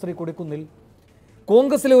ഏറ്റെടുക്കുന്നില്ല. ശ്രീ കൊടിക്കുന്നിൽ,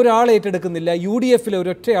 കോൺഗ്രസ്സിലെ ഒരാൾ ഏറ്റെടുക്കുന്നില്ല, UDFിലെ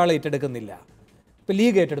ഒരൊറ്റയാൾ ഏറ്റെടുക്കുന്നില്ല. ഇപ്പോൾ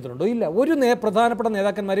ലീഗ് ഏറ്റെടുത്തിട്ടുണ്ടോ? ഇല്ല. ഒരു പ്രധാനപ്പെട്ട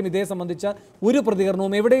നേതാക്കന്മാരും ഇതേ സംബന്ധിച്ച ഒരു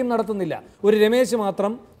പ്രതികരണവും എവിടെയും നടത്തുന്നില്ല. ഒരു രമേശ്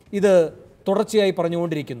മാത്രം ഇത് തുടർച്ചയായി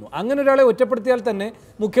പറഞ്ഞുകൊണ്ടിരിക്കുന്നു. അങ്ങനെ ഒരാളെ ഒറ്റപ്പെടുത്തിയാൽ തന്നെ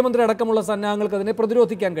മുഖ്യമന്ത്രി അടക്കമുള്ള സന്നാഹങ്ങൾക്ക് അതിനെ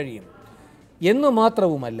പ്രതിരോധിക്കാൻ കഴിയും. എന്ന്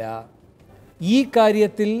മാത്രവുമല്ല, ഈ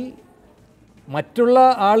കാര്യത്തിൽ മറ്റുള്ള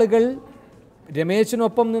ആളുകൾ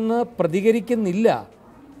രമേശിനൊപ്പം നിന്ന് പ്രതികരിക്കുന്നില്ല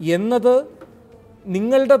എന്നത്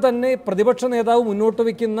നിങ്ങളുടെ തന്നെ പ്രതിപക്ഷ നേതാവ് മുന്നോട്ട്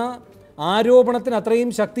വയ്ക്കുന്ന ആരോപണത്തിന്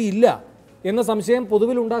അത്രയും ശക്തിയില്ല എന്ന സംശയം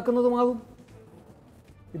പൊതുവിൽ ഉണ്ടാക്കുന്നതുമാകും.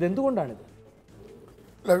 ഇതെന്തുകൊണ്ടാണിത്?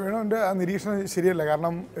 അല്ല, വേണുവിൻ്റെ ആ നിരീക്ഷണം ശരിയല്ല.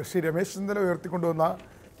 കാരണം ശ്രീ രമേശ് ചെന്നിത്തല ഉയർത്തിക്കൊണ്ടുവന്ന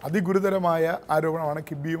അതിഗുരുതരമായ ആരോപണമാണ്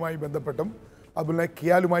കിബിയുമായി ബന്ധപ്പെട്ടും അതുപോലെ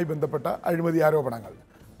കിയാലുമായി ബന്ധപ്പെട്ട അഴിമതി ആരോപണങ്ങൾ.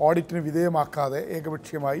 ഓഡിറ്റിന് വിധേയമാക്കാതെ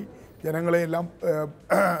ഏകപക്ഷീയമായി ജനങ്ങളെയെല്ലാം,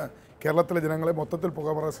 കേരളത്തിലെ ജനങ്ങളെ മൊത്തത്തിൽ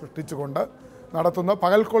പുകമറ സൃഷ്ടിച്ചുകൊണ്ട് നടത്തുന്ന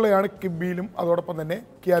പകൽക്കൊള്ളയാണ് കിബിയിലും അതോടൊപ്പം തന്നെ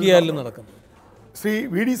കിയാലിലും നടക്കുന്നത്. ശ്രീ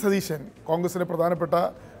VD സതീശൻ കോൺഗ്രസിലെ പ്രധാനപ്പെട്ട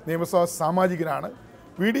നിയമസഭാ സാമാജികനാണ്.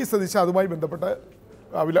 VD സതീശൻ അതുമായി ബന്ധപ്പെട്ട്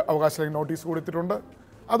അവകാശ ലംഘന നോട്ടീസ് കൊടുത്തിട്ടുണ്ട്.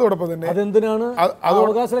 അതോടൊപ്പം തന്നെ അതെന്തിനാണ്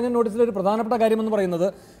അവകാശ ലംഘന നോട്ടീസിൽ ഒരു പ്രധാനപ്പെട്ട കാര്യമെന്ന് പറയുന്നത്,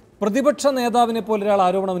 പ്രതിപക്ഷ നേതാവിനെ പോലെ ഒരാൾ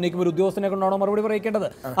ആരോപണം ഉന്നയിക്കുമ്പോൾ ഒരു ഉദ്യോഗസ്ഥനെ കൊണ്ടാണോ മറുപടി പറയിക്കേണ്ടത്?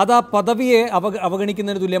 അത് ആ പദവിയെ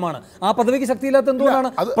അവഗണിക്കുന്നതിന് തുല്യമാണ്. ആ പദവിക്ക് ശക്തിയില്ലാത്ത എന്തുകൊണ്ടാണ്?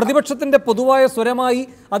 പ്രതിപക്ഷത്തിന്റെ പൊതുവായ സ്വരമായി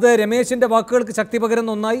അത് രമേശിന്റെ വാക്കുകൾക്ക് ശക്തി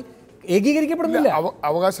പകരുന്ന ഒന്നായി ഏകീകരിക്കപ്പെടുന്നില്ല.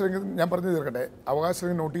 അവകാശ ലംഘനം ഞാൻ പറഞ്ഞു തീർക്കട്ടെ. അവകാശ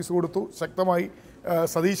ലംഘന നോട്ടീസ് കൊടുത്തു. ശക്തമായി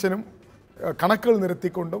സതീശനും കണക്കുകൾ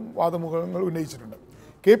നിരത്തിക്കൊണ്ടും വാദമുഖങ്ങൾ ഉന്നയിച്ചിട്ടുണ്ട്.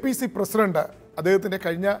 KPC പ്രസിഡന്റ് അദ്ദേഹത്തിൻ്റെ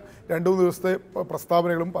കഴിഞ്ഞ 2-3 ദിവസത്തെ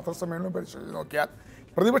പ്രസ്താവനകളും പത്രസമ്മേളനവും പരിശോധിച്ച് നോക്കിയാൽ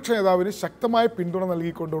പ്രതിപക്ഷ നേതാവിന് ശക്തമായ പിന്തുണ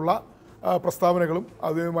നൽകിക്കൊണ്ടുള്ള പ്രസ്താവനകളും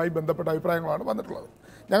അതുമായി ബന്ധപ്പെട്ട അഭിപ്രായങ്ങളാണ് വന്നിട്ടുള്ളത്.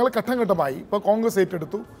 ഞങ്ങൾ ഘട്ടം ഘട്ടമായി ഇപ്പോൾ കോൺഗ്രസ്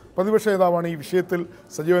ഏറ്റെടുത്തു, പ്രതിപക്ഷ നേതാവാണ് ഈ വിഷയത്തിൽ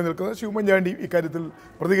സജീവമായി നിൽക്കുന്നത്. ശ്രീ ഉമ്മൻചാണ്ടി ഇക്കാര്യത്തിൽ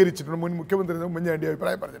പ്രതികരിച്ചിട്ടുണ്ട്. മുൻ മുഖ്യമന്ത്രി ഉമ്മൻചാണ്ടി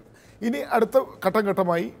അഭിപ്രായം പറഞ്ഞിട്ടുണ്ട്. ഇനി അടുത്ത ഘട്ടം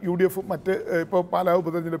ഘട്ടമായി UDF മറ്റ് ഇപ്പോൾ പാലാ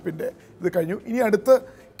ഉപതെരഞ്ഞെടുപ്പിൻ്റെ ഇത് കഴിഞ്ഞു. ഇനി അടുത്ത്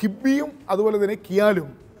കിബിയും അതുപോലെ തന്നെ കിയാലും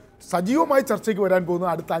സജീവമായി ചർച്ചയ്ക്ക് വരാൻ പോകുന്ന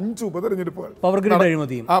അടുത്ത 5 ഉപതെരഞ്ഞെടുപ്പുകൾ. പവർ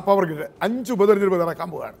ഗ്രിഡ് 5 ഉപതെരഞ്ഞെടുപ്പ് നടക്കാൻ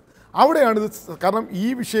പോവുകയാണ്. അവിടെയാണ് ഇത്. കാരണം ഈ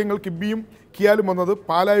വിഷയങ്ങൾ കിബിയും കിയാലും വന്നത്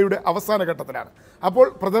പാലായുടെ അവസാന ഘട്ടത്തിലാണ്. അപ്പോൾ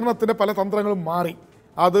പ്രചരണത്തിൻ്റെ പല തന്ത്രങ്ങളും മാറി.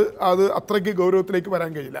 അത് അത്രയ്ക്ക് ഗൗരവത്തിലേക്ക് വരാൻ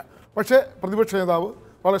കഴിയില്ല. പക്ഷേ പ്രതിപക്ഷ നേതാവ്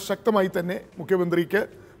വളരെ ശക്തമായി തന്നെ മുഖ്യമന്ത്രിക്ക്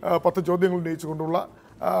 10 ചോദ്യങ്ങൾ ഉന്നയിച്ചുകൊണ്ടുള്ള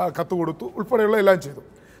കത്ത് കൊടുത്തു, ഉൾപ്പെടെയുള്ള എല്ലാം ചെയ്തു.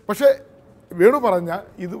 പക്ഷേ വേണു പറഞ്ഞ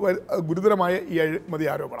ഇത് ഗുരുതരമായ ഈ അഴിമതി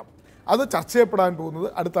ആരോപണം അത് ചർച്ച ചെയ്യപ്പെടാൻ പോകുന്നത്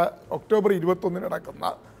അടുത്ത ഒക്ടോബർ 21 നടക്കുന്ന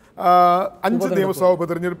 5 നിയമസഭാ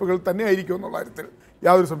ഉപതെരഞ്ഞെടുപ്പുകൾ തന്നെ ആയിരിക്കും എന്നുള്ള കാര്യത്തിൽ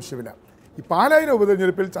യാതൊരു സംശയമില്ല. ഈ പാലായിലെ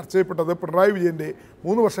ഉപതെരഞ്ഞെടുപ്പിൽ ചർച്ച ചെയ്യപ്പെട്ടത് പിണറായി വിജയൻ്റെ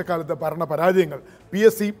 3 വർഷക്കാലത്തെ ഭരണ പരാജയങ്ങൾ,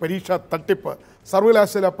 PSC പരീക്ഷ തട്ടിപ്പ്,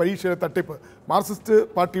 സർവകലാശാല പരീക്ഷയുടെ തട്ടിപ്പ്, മാർക്സിസ്റ്റ്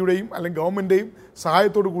പാർട്ടിയുടെയും അല്ലെങ്കിൽ ഗവൺമെൻറ്റെയും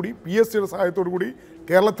സഹായത്തോടു കൂടി PSCയുടെ സഹായത്തോടു കൂടി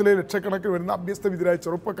കേരളത്തിലെ ലക്ഷക്കണക്കിന് വരുന്ന അഭ്യസ്തവിദ്യരായ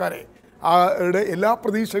ചെറുപ്പക്കാരെ എല്ലാ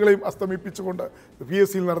പ്രതീക്ഷകളെയും അസ്തമിപ്പിച്ചുകൊണ്ട്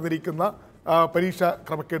PSCയിൽ നടന്നിരിക്കുന്ന പരീക്ഷാ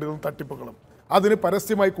ക്രമക്കേടുകളും തട്ടിപ്പുകളും അതിന്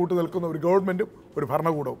പരസ്യമായി കൂട്ടുനിൽക്കുന്ന ഒരു ഗവൺമെൻറ്റും ഒരു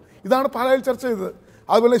ഭരണകൂടവും ഇതാണ് പാലായിൽ ചർച്ച ചെയ്തത്.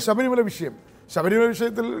 അതുപോലെ ശബരിമല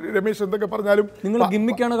വിഷയത്തിൽ രമേശ് എന്തൊക്കെ പറഞ്ഞാലും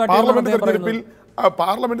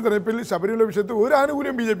പാർലമെന്റ് തെരഞ്ഞെടുപ്പിൽ ശബരിമല വിഷയത്തിൽ ഒരു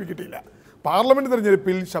ആനുകൂല്യം BJP കിട്ടിയില്ല. പാർലമെന്റ്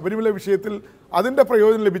തെരഞ്ഞെടുപ്പിൽ ശബരിമല വിഷയത്തിൽ അതിൻ്റെ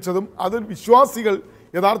പ്രയോജനം ലഭിച്ചതും അതിൽ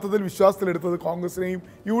യഥാർത്ഥത്തിൽ വിശ്വാസത്തിലെടുത്തത് കോൺഗ്രസിനെയും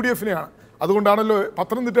UDFനെയാണ്. അതുകൊണ്ടാണല്ലോ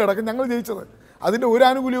പത്തനംതിട്ട അടക്കം ഞങ്ങൾ ജയിച്ചത്. അതിൻ്റെ ഒരു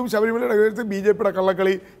ആനുകൂല്യവും ശബരിമലയുടെ കാര്യത്തിൽ BJPയുടെ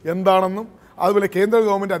കള്ളക്കളി എന്താണെന്നും അതുപോലെ കേന്ദ്ര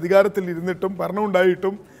ഗവൺമെൻറ് അധികാരത്തിൽ ഇരുന്നിട്ടും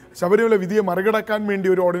ഭരണമുണ്ടായിട്ടും ശബരിമല വിധിയെ മറികടക്കാൻ വേണ്ടി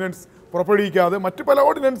ഒരു ഓർഡിനൻസ് പുറപ്പെടുവിക്കാതെ മറ്റ് പല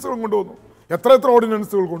ഓർഡിനൻസുകളും കൊണ്ടുവന്നു. എത്ര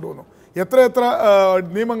ഓർഡിനൻസുകൾ കൊണ്ടുവന്നു, എത്ര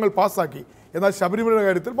നിയമങ്ങൾ പാസ്സാക്കി. എന്നാൽ ശബരിമലയുടെ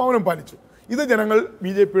കാര്യത്തിൽ മൗനം പാലിച്ചു. ഇത് ജനങ്ങൾ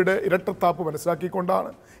BJPയുടെ ഇരട്ടത്താപ്പ് മനസ്സിലാക്കിക്കൊണ്ടാണ്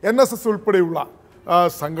NSS ഉൾപ്പെടെയുള്ള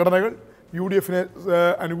സംഘടനകൾ UDFനെ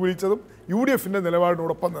അനുകൂലിച്ചതും UDFൻ്റെ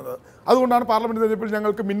നിലപാടിനോടൊപ്പം നിന്നത്. അതുകൊണ്ടാണ് പാർലമെൻറ്റ് തെരഞ്ഞെടുപ്പിൽ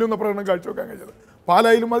ഞങ്ങൾക്ക് മിന്നുന്ന പ്രകടനം കാഴ്ചവെക്കാൻ കഴിഞ്ഞത്.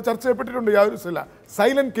 പാലായിലും അത് ചർച്ച ചെയ്യപ്പെട്ടിട്ടുണ്ട്. യാതൊരു സ്ഥല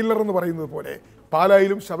സൈലൻറ്റ് കില്ലർ എന്ന് പറയുന്നത് പോലെ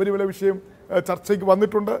പാലായിലും ശബരിമല വിഷയം ചർച്ചയ്ക്ക്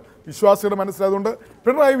വന്നിട്ടുണ്ട്. വിശ്വാസികളുടെ മനസ്സിലായതുകൊണ്ട്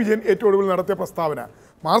പിണറായി വിജയൻ ഏറ്റവും ഒടുവിൽ നടത്തിയ പ്രസ്താവന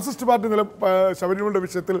മാർക്സിസ്റ്റ് പാർട്ടി ശബരിമലയുടെ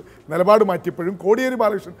വിഷയത്തിൽ നിലപാട് മാറ്റിയപ്പോഴും കോടിയേരി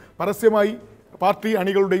ബാലകൃഷ്ണൻ പരസ്യമായി പാർട്ടി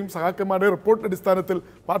അണികളുടെയും സഹാക്കന്മാരുടെയും റിപ്പോർട്ടിൻ്റെ അടിസ്ഥാനത്തിൽ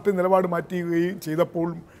പാർട്ടി നിലപാട് മാറ്റുകയും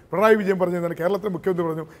ചെയ്തപ്പോഴും പിണറായി വിജയൻ പറഞ്ഞതാണ്, കേരളത്തിലെ മുഖ്യമന്ത്രി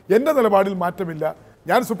പറഞ്ഞു, എൻ്റെ നിലപാടിൽ മാറ്റമില്ല,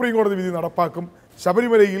 ഞാൻ സുപ്രീം കോടതി വിധി നടപ്പാക്കും,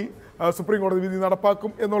 ശബരിമലയിൽ സുപ്രീം കോടതി വിധി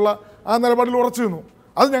നടപ്പാക്കും എന്നുള്ള ആ നിലപാടിൽ ഉറച്ചു നിന്നു.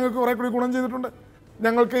 അത് ഞങ്ങൾക്ക് കുറേ കൂടി ഗുണം ചെയ്തിട്ടുണ്ട്.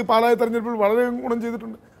 ഞങ്ങൾക്ക് പാലായ തെരഞ്ഞെടുപ്പിൽ വളരെ ഗുണം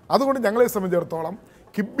ചെയ്തിട്ടുണ്ട്. അതുകൊണ്ട് ഞങ്ങളെ സംബന്ധിച്ചിടത്തോളം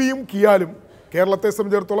കിബിയും കിയാലും കേരളത്തെ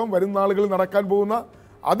സംബന്ധിച്ചിടത്തോളം വരും നാളുകളിൽ നടക്കാൻ പോകുന്ന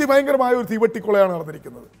അതിഭയങ്കരമായ ഒരു തീവട്ടിക്കൊളയാണ്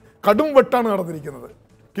നടന്നിരിക്കുന്നത്. കടും വെട്ടാണ് നടന്നിരിക്കുന്നത്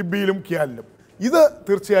കിബിയിലും കിയാലിലും. ഇത്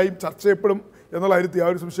തീർച്ചയായും ചർച്ച ചെയ്യപ്പെടും എന്നുള്ള കാര്യത്തിൽ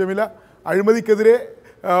യാതൊരു സംശയമില്ല. അഴിമതിക്കെതിരെ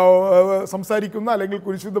സംസാരിക്കുന്ന അല്ലെങ്കിൽ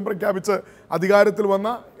കുരിശുദ്ധം പ്രഖ്യാപിച്ച് അധികാരത്തിൽ വന്ന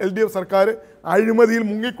LDF സർക്കാർ അഴിമതിയിൽ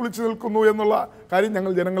മുങ്ങിക്കുളിച്ച് നിൽക്കുന്നു എന്നുള്ള കാര്യം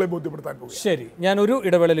ഞങ്ങൾ ജനങ്ങളെ ബോധ്യപ്പെടുത്താൻ പോകും. ശരി, ഞാനൊരു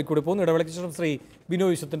ഇടവേളയിൽ കൂടി പോകുന്നു. ഇടവേളയ്ക്ക് ശേഷം ശ്രീ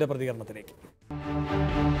ബിനോയ് വിശ്വത്തിൻ്റെ പ്രതികരണത്തിലേക്ക്.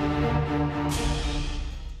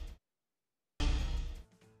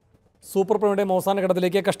 സൂപ്പർ പ്രൈമിൻ്റെ അവസാന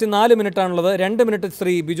ഘട്ടത്തിലേക്ക് കഷ്ടി 4 മിനിറ്റാണുള്ളത്. 2 മിനിറ്റ്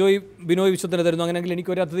ശ്രീ ബിനോയ് വിശ്വത്തിന് തരുന്നു. അങ്ങനെയെങ്കിൽ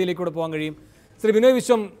എനിക്കൊരു അതിഥിയിലേക്കൂടെ പോകാൻ കഴിയും. ശ്രീ ബിനോയ്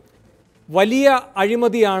വിശ്വം, വലിയ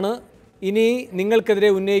അഴിമതിയാണ് ഇനി നിങ്ങൾക്കെതിരെ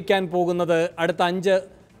ഉന്നയിക്കാൻ പോകുന്നത് അടുത്ത 5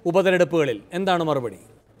 ഉപതെരഞ്ഞെടുപ്പുകളിൽ. എന്താണ് മറുപടി?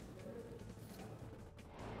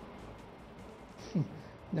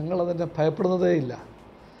 ഞങ്ങളതിനെ ഭയപ്പെടുന്നതേ ഇല്ല.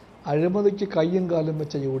 അഴിമതിക്ക് കയ്യും കാലും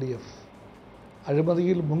വെച്ച UDF,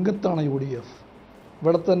 അഴിമതിയിൽ മുങ്കത്താണ് UDF.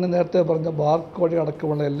 ഇവിടെ തന്നെ നേരത്തെ പറഞ്ഞ ബാർക്കോഴി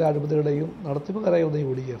അടക്കമുള്ള എല്ലാ അഴിമതികളുടെയും നടത്തിപ്പുകാരായിരുന്ന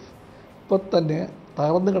UDF ഇപ്പോൾ തന്നെ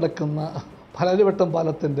തകർന്നു കിടക്കുന്ന പലരുവട്ടം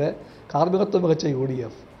പാലത്തിൻ്റെ കാർമ്മികത്വം മികച്ച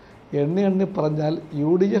UDF. എണ്ണി പറഞ്ഞാൽ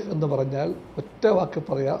UDF എന്ന് പറഞ്ഞാൽ ഒറ്റ വാക്ക്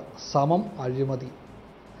പറയാ, സമം അഴിമതി.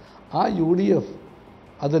 ആ UDF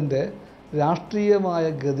അതിൻ്റെ രാഷ്ട്രീയമായ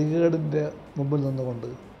ഗതികേടിൻ്റെ മുമ്പിൽ നിന്നുകൊണ്ട്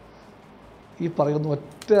ഈ പറയുന്ന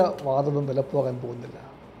ഒറ്റ വാദവും വിലപ്പോകാൻ പോകുന്നില്ല.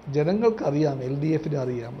 ജനങ്ങൾക്കറിയാം, LDFനെ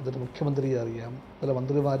അറിയാം, അതിൻ്റെ മുഖ്യമന്ത്രിയെ അറിയാം, അതിലെ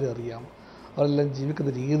മന്ത്രിമാരെ അറിയാം, അവരെല്ലാം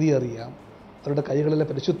ജീവിക്കുന്ന രീതി അറിയാം, അവരുടെ കൈകളിലെ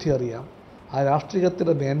പരിശുദ്ധി അറിയാം, ആ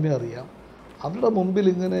രാഷ്ട്രീയത്തിൻ്റെ മേന്മ അറിയാം. അവരുടെ മുമ്പിൽ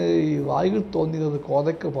ഇങ്ങനെ ഈ വായിൽ തോന്നിയത്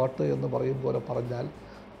കോതയ്ക്ക് പാട്ട് എന്ന് പറയും പോലെ പറഞ്ഞാൽ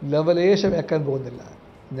ലവലേശം വെക്കാൻ പോകുന്നില്ല.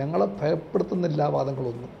 ഞങ്ങളെ ഭയപ്പെടുത്തുന്നില്ല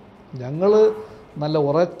വാദങ്ങളൊന്നും. ഞങ്ങൾ നല്ല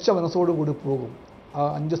ഉറച്ച മനസ്സോടു കൂടി പോകും. ആ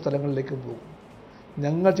 5 സ്ഥലങ്ങളിലേക്കും പോകും.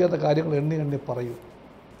 ഞങ്ങൾ ചെയ്ത കാര്യങ്ങൾ എണ്ണി പറയും.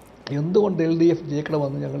 എന്തുകൊണ്ട് LDF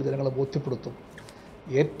ജയിക്കണമെന്ന് ഞങ്ങൾ ജനങ്ങളെ ബോധ്യപ്പെടുത്തും.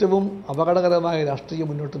 ഏറ്റവും അപകടകരമായ രാഷ്ട്രീയം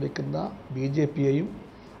മുന്നോട്ട് വയ്ക്കുന്ന BJPയെയും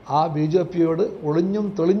ആ BJP യോട് ഒളിഞ്ഞും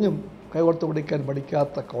തെളിഞ്ഞും കൈകോർത്ത് പിടിക്കാൻ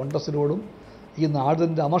പഠിക്കാത്ത കോൺഗ്രസിനോടും ഈ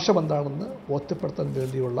നാടിൻ്റെ അമർഷം എന്താണെന്ന് ബോധ്യപ്പെടുത്താൻ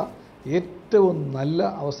വേണ്ടിയുള്ള ഏറ്റവും നല്ല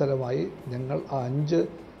അവസരമായി ഞങ്ങൾ ആ 5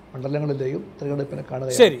 മണ്ഡലങ്ങളിലെയും തിരഞ്ഞെടുപ്പിനെ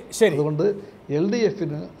കാണുകയാണ്. അതുകൊണ്ട്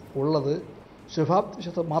LDFന് ഉള്ളത്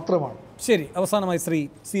ശുഭാപ്തിശതം മാത്രമാണ്. ശരി, അവസാനമായി ശ്രീ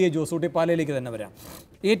CA ജോസൂട്ടി, പാലയിലേക്ക് തന്നെ വരാം.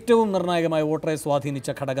 ഏറ്റവും നിർണായകമായ വോട്ടറെ സ്വാധീനിച്ച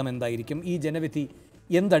ഘടകം എന്തായിരിക്കും? ഈ ജനവിധി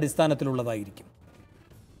എന്തടിസ്ഥാനത്തിലുള്ളതായിരിക്കും?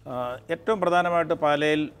 ഏറ്റവും പ്രധാനമായിട്ട്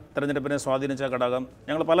പാലയിൽ തെരഞ്ഞെടുപ്പിനെ സ്വാധീനിച്ച ഘടകം,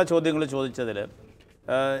 ഞങ്ങൾ പല ചോദ്യങ്ങൾ ചോദിച്ചതിൽ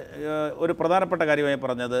ഒരു പ്രധാനപ്പെട്ട കാര്യമായി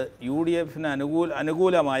പറഞ്ഞത് UDFന്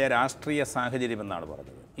അനുകൂലമായ രാഷ്ട്രീയ സാഹചര്യം എന്നാണ്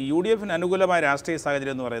പറഞ്ഞത്. ഈ UDFന് അനുകൂലമായ രാഷ്ട്രീയ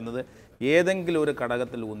സാഹചര്യം എന്ന് പറയുന്നത് ഏതെങ്കിലും ഒരു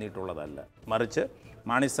ഘടകത്തിൽ ഊന്നിയിട്ടുള്ളതല്ല, മറിച്ച്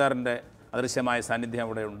മാണി സാറിൻ്റെ അദൃശ്യമായ സാന്നിധ്യം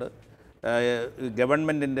അവിടെയുണ്ട്,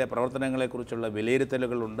 ഗവൺമെൻറ്റിൻ്റെ പ്രവർത്തനങ്ങളെക്കുറിച്ചുള്ള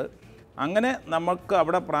വിലയിരുത്തലുകളുണ്ട്. അങ്ങനെ നമുക്ക്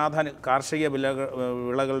അവിടെ കാർഷിക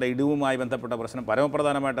വിളകളുടെ ഇടിവുമായി ബന്ധപ്പെട്ട പ്രശ്നം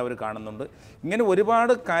പരമപ്രധാനമായിട്ട് അവർ കാണുന്നുണ്ട്. ഇങ്ങനെ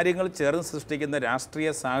ഒരുപാട് കാര്യങ്ങൾ ചേർന്ന് സൃഷ്ടിക്കുന്ന രാഷ്ട്രീയ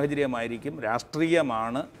സാഹചര്യമായിരിക്കും,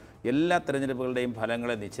 രാഷ്ട്രീയമാണ് എല്ലാ തിരഞ്ഞെടുപ്പുകളുടെയും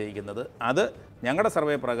ഫലങ്ങളെ നിശ്ചയിക്കുന്നത്. അത് ഞങ്ങളുടെ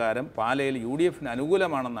സർവേ പ്രകാരം പാലയിൽ UDFന്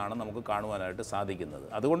അനുകൂലമാണെന്നാണ് നമുക്ക് കാണുവാനായിട്ട് സാധിക്കുന്നത്.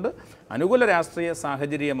 അതുകൊണ്ട് അനുകൂല രാഷ്ട്രീയ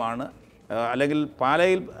സാഹചര്യമാണ്, അല്ലെങ്കിൽ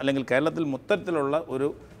പാലയിൽ അല്ലെങ്കിൽ കേരളത്തിൽ മൊത്തത്തിലുള്ള ഒരു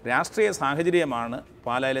രാഷ്ട്രീയ സാഹചര്യമാണ്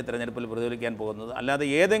പാലായിലെ തിരഞ്ഞെടുപ്പിൽ പ്രതിഫലിക്കാൻ പോകുന്നത്. അല്ലാതെ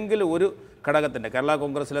ഏതെങ്കിലും ഒരു ഘടകത്തിൻ്റെ കേരള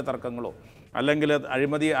കോൺഗ്രസിലെ തർക്കങ്ങളോ അല്ലെങ്കിൽ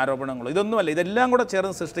അഴിമതി ആരോപണങ്ങളോ ഇതൊന്നുമല്ല, ഇതെല്ലാം കൂടെ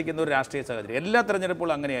ചേർന്ന് സൃഷ്ടിക്കുന്ന ഒരു രാഷ്ട്രീയ സാഹചര്യം. എല്ലാ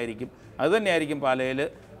തിരഞ്ഞെടുപ്പുകളും അങ്ങനെയായിരിക്കും. അതുതന്നെയായിരിക്കും പാലയിൽ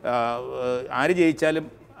ആര് ജയിച്ചാലും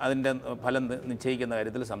അതിൻ്റെ ഫലം നിശ്ചയിക്കുന്ന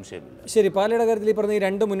കാര്യത്തിൽ സംശയമില്ല. ശരി, പാലയുടെ കാര്യത്തിൽ ഈ പറഞ്ഞ ഈ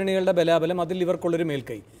 2 മുന്നണികളുടെ ബലാബലം, അതിൽ ഇവർക്കുള്ളൊരു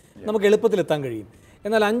മേൽക്കൈ നമുക്ക് എളുപ്പത്തിലെത്താൻ കഴിയും.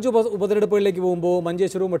 എന്നാൽ 5 ഉപതെരഞ്ഞെടുപ്പുകളിലേക്ക് പോകുമ്പോൾ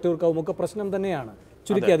മഞ്ചേശ്വരവും വട്ടിയൂർക്കാവും ഒക്കെ പ്രശ്നം തന്നെയാണ്.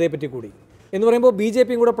 ചുരുക്കി അതേപ്പറ്റി കൂടി എന്ന് പറയുമ്പോൾ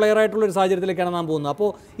BJPയും കൂടെ പ്ലെയർ ആയിട്ടുള്ള ഒരു സാഹചര്യത്തിലേക്കാണ് നാം പോകുന്നത്. അപ്പോൾ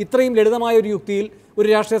ഇത്രയും ലളിതമായ ഒരു യുക്തിയിൽ ഒരു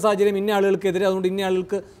രാഷ്ട്രീയ സാഹചര്യം ഇന്ന ആളുകൾക്കെതിരെ, അതുകൊണ്ട് ഇന്ന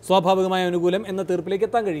ആളുകൾക്ക് സ്വാഭാവികമായ അനുകൂലം എന്ന തീർപ്പിലേക്ക്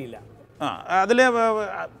എത്താൻ കഴിയില്ല. അതിൽ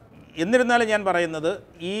എന്നിരുന്നാലും ഞാൻ പറയുന്നത്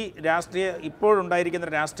ഈ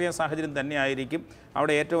ഇപ്പോഴുണ്ടായിരിക്കുന്ന രാഷ്ട്രീയ സാഹചര്യം തന്നെയായിരിക്കും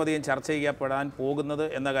അവിടെ ഏറ്റവും അധികം ചർച്ച ചെയ്യപ്പെടാൻ പോകുന്നത്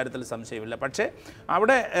എന്ന കാര്യത്തിൽ സംശയമില്ല. പക്ഷേ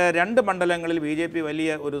അവിടെ 2 മണ്ഡലങ്ങളിൽ BJP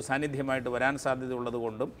വലിയ ഒരു സാന്നിധ്യമായിട്ട് വരാൻ സാധ്യതയുള്ളത്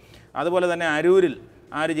കൊണ്ടും അതുപോലെ തന്നെ അരൂരിൽ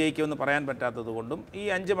ആര് ജയിക്കുമെന്ന് പറയാൻ പറ്റാത്തത് കൊണ്ടും ഈ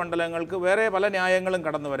 5 മണ്ഡലങ്ങൾക്ക് വേറെ പല ന്യായങ്ങളും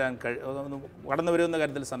കടന്നു വരുമെന്ന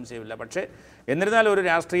കാര്യത്തിൽ സംശയമില്ല. പക്ഷേ എന്നിരുന്നാലും ഒരു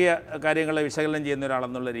രാഷ്ട്രീയ കാര്യങ്ങളെ വിശകലനം ചെയ്യുന്ന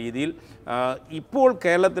ഒരാളെന്നുള്ള രീതിയിൽ ഇപ്പോൾ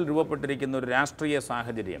കേരളത്തിൽ രൂപപ്പെട്ടിരിക്കുന്ന ഒരു രാഷ്ട്രീയ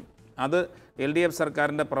സാഹചര്യം അത് LDF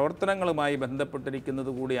സർക്കാരിൻ്റെ പ്രവർത്തനങ്ങളുമായി ബന്ധപ്പെട്ടിരിക്കുന്നത്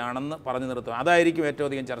കൂടിയാണെന്ന് പറഞ്ഞു നിർത്തും. അതായിരിക്കും ഏറ്റവും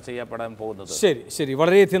അധികം ചർച്ച ചെയ്യപ്പെടാൻ പോകുന്നത്. ശരി,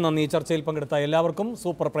 വളരെയധികം നന്ദി. ചർച്ചയിൽ പങ്കെടുത്ത എല്ലാവർക്കും.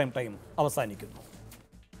 സൂപ്പർ പ്രൈം ടൈം അവസാനിക്കുന്നു.